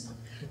messengers.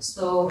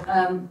 So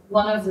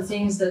one of the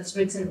things that's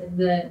written in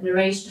the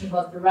narration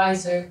about the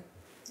riser,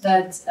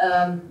 that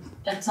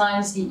at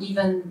times he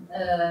even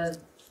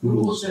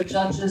rules or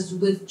judges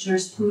with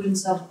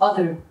jurisprudence of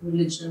other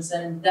religions,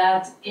 and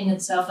that in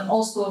itself, and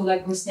also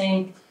like we're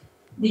saying,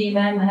 the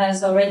Imam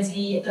has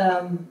already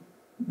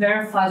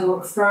verified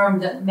or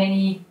affirmed that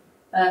many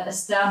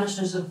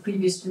establishers of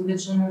previous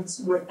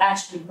religions were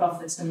actually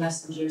prophets and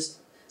messengers.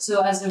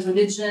 So as a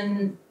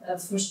religion,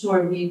 for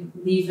sure, we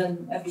believe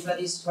in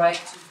everybody's right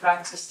to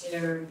practice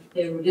their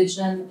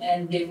religion,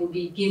 and they will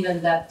be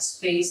given that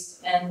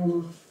space and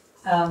will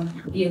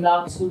be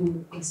allowed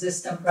to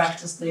exist and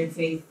practice their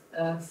faith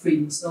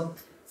freely. So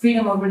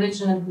freedom of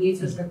religion and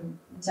belief is an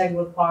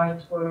integral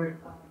part where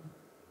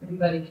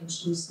everybody can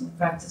choose and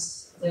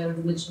practice their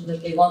religion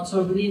that they want to,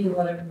 or believe in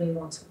whatever they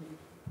want to believe.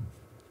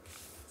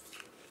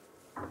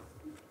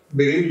 I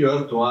believe you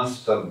have to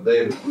answer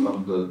David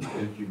from the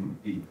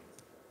LGBT.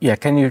 Yeah,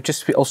 can you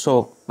just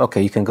also...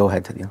 Okay, you can go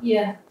ahead, Hadil.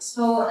 Yeah,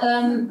 so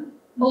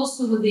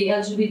also with the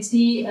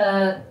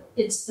LGBT,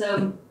 it's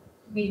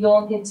we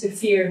don't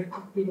interfere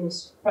with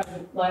people's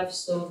private life,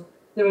 so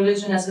the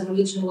religion as a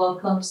religion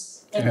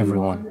welcomes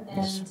everyone.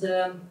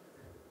 And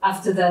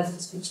after that,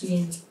 it's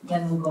between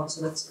men and God,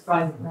 so that's a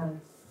private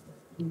matter.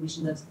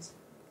 Religion doesn't.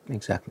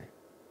 Exactly.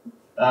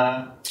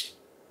 I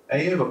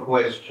have a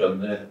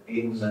question.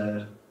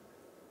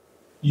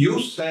 You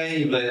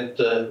say that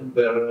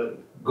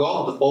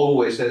God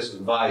always has a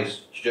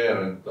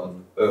vice-gerent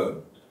on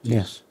earth.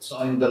 Yes.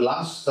 So in the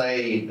last,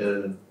 say,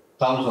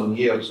 1,000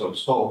 years or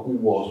so, who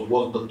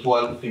was the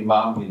 12th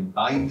Imam in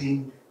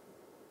hiding?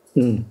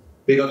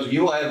 Because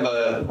you have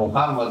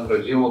Muhammad,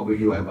 presumably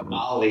you have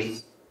Ali,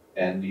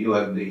 and you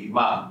have the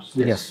Imams.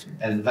 Yes.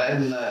 And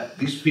then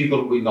these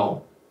people we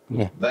know.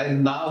 Yeah.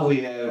 Then now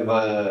we have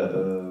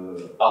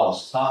our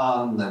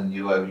son, and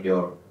you have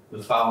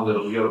the founder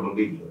of your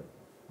religion.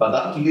 But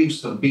that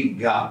leaves a big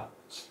gap.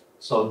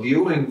 So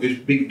during this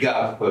big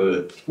gap,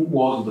 who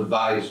was the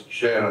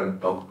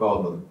vice-gerent of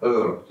God on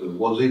earth?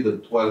 Was it the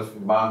 12th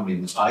Imam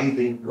in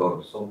hiding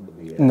or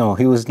somebody else? No,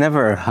 he was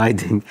never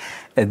hiding.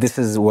 This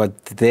is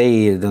what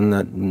the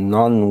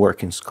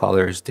non-working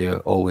scholars, they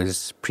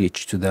always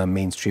preach to the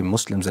mainstream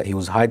Muslims, that he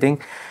was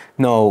hiding.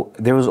 No,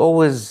 there was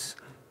always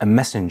a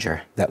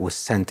messenger that was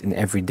sent in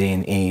every day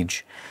and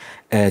age.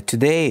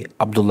 Today,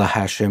 Abdullah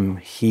Hashem,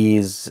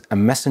 he's a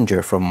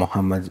messenger from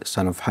Muhammad,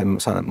 son of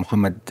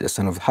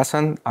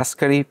Hassan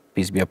Askari,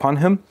 peace be upon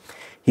him.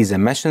 He's a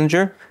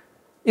messenger,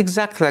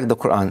 exactly like the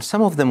Quran.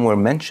 Some of them were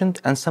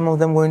mentioned and some of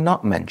them were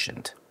not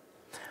mentioned.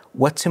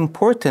 What's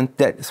important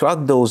that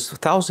throughout those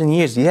 1,000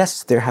 years,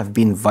 yes, there have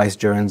been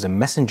vicegerents and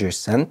messengers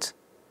sent,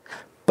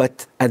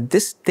 but at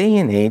this day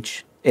and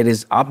age, it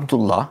is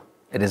Abdullah,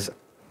 it is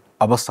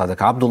Aba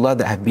Al-Sadiq, Abdullah,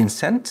 that have been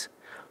sent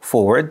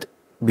forward.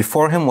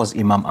 Before him was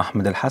Imam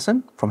Ahmed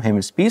Al-Hassan, from him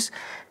is peace,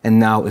 and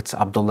now it's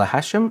Abdullah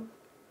Hashem,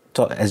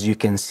 as you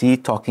can see,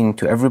 talking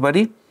to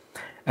everybody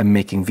and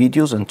making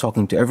videos and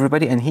talking to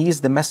everybody, and he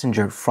is the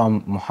messenger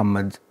from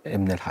Muhammad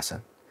ibn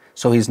Al-Hassan.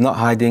 So he's not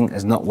hiding,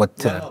 is not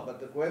what... No, but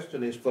the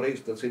question is, for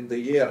instance, in the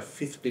year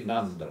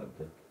 1500,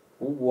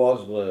 who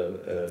was...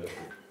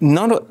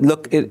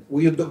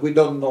 we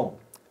don't know.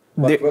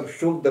 But there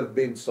should have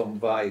been some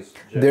vice.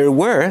 There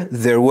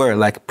were,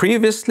 like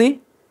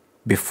previously,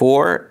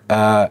 before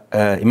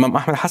Imam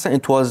Ahmed Hassan,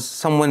 it was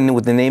someone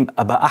with the name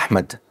Aba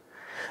Ahmed.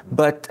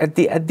 But at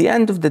the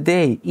end of the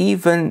day,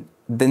 even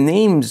the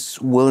names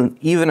will,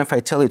 even if I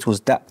tell it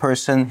was that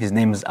person, his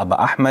name is Aba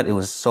Ahmed, it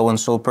was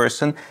so-and-so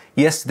person,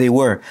 yes, they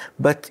were.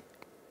 But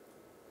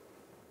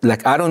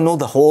like, I don't know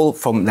the whole,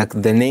 from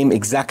like the name,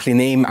 exactly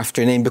name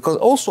after name, because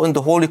also in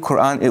the Holy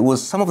Quran, it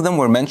was, some of them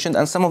were mentioned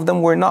and some of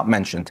them were not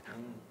mentioned.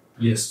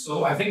 Yes,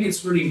 so I think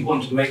it's really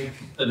important to make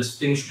a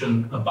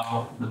distinction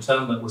about the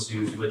term that was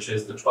used, which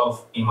is the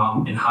 12th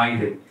Imam in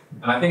hiding.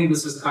 And I think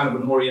this is kind of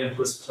an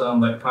Orientalist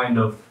term that kind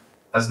of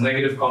has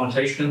negative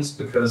connotations,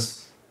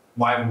 because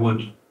why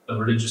would a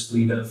religious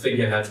leader, a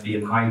figurehead, be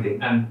in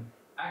hiding? And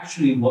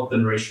actually what the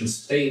narrations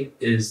state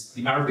is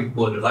the Arabic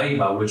word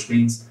ghaiba, which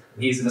means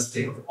he's in a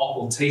state of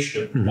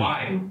occultation. Mm-hmm.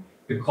 Why?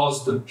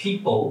 Because the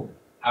people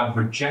have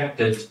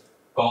rejected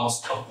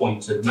God's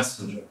appointed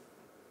messenger.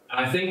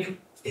 And I think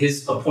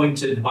his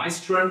appointed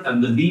vicegerent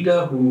and the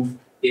leader who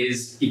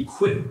is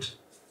equipped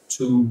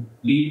to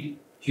lead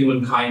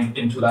humankind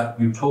into that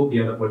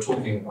utopia that we're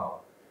talking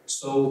about.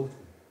 So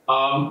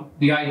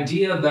the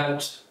idea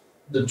that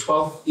the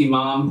 12th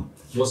Imam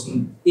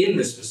wasn't in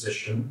this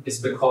position is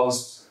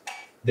because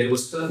there were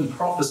certain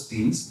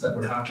prophecies that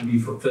would have to be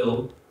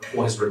fulfilled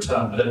before his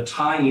return, at a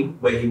time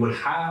where he would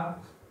have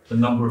the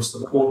number of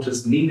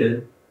supporters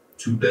needed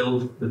to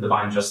build the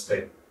divine just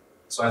state.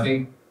 So I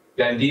think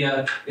the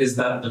idea is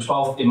that the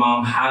 12th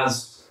Imam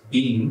has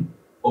been,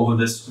 over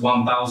this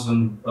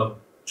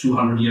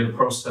 1,200-year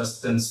process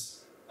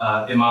since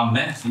Imam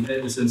Mahdi,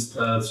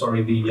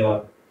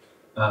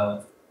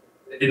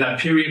 in that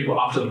period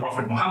after the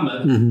Prophet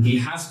Muhammad, mm-hmm. he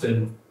has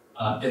been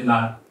in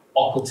that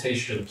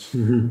occultation,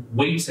 mm-hmm.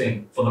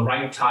 waiting for the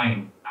right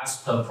time, as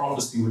per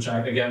prophecy, which I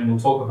again will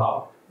talk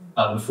about,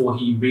 before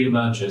he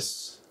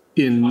re-emerges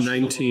in the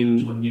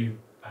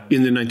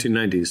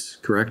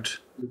 1990s, correct?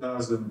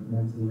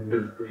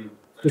 2015.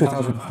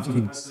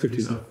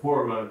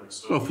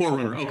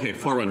 Forerunner. Okay,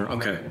 forerunner.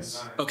 Okay.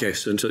 Okay.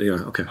 So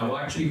yeah. Okay. I will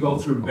actually go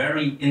through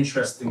very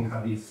interesting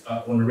hadith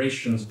or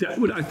narrations. That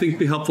would, I think,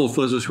 be helpful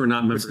for those who are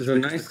not members. This is a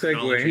nice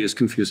segue. Is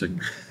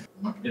confusing.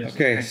 Yes.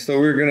 Okay, so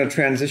we're going to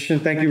transition.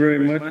 Thank you very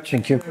much.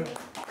 Thank you.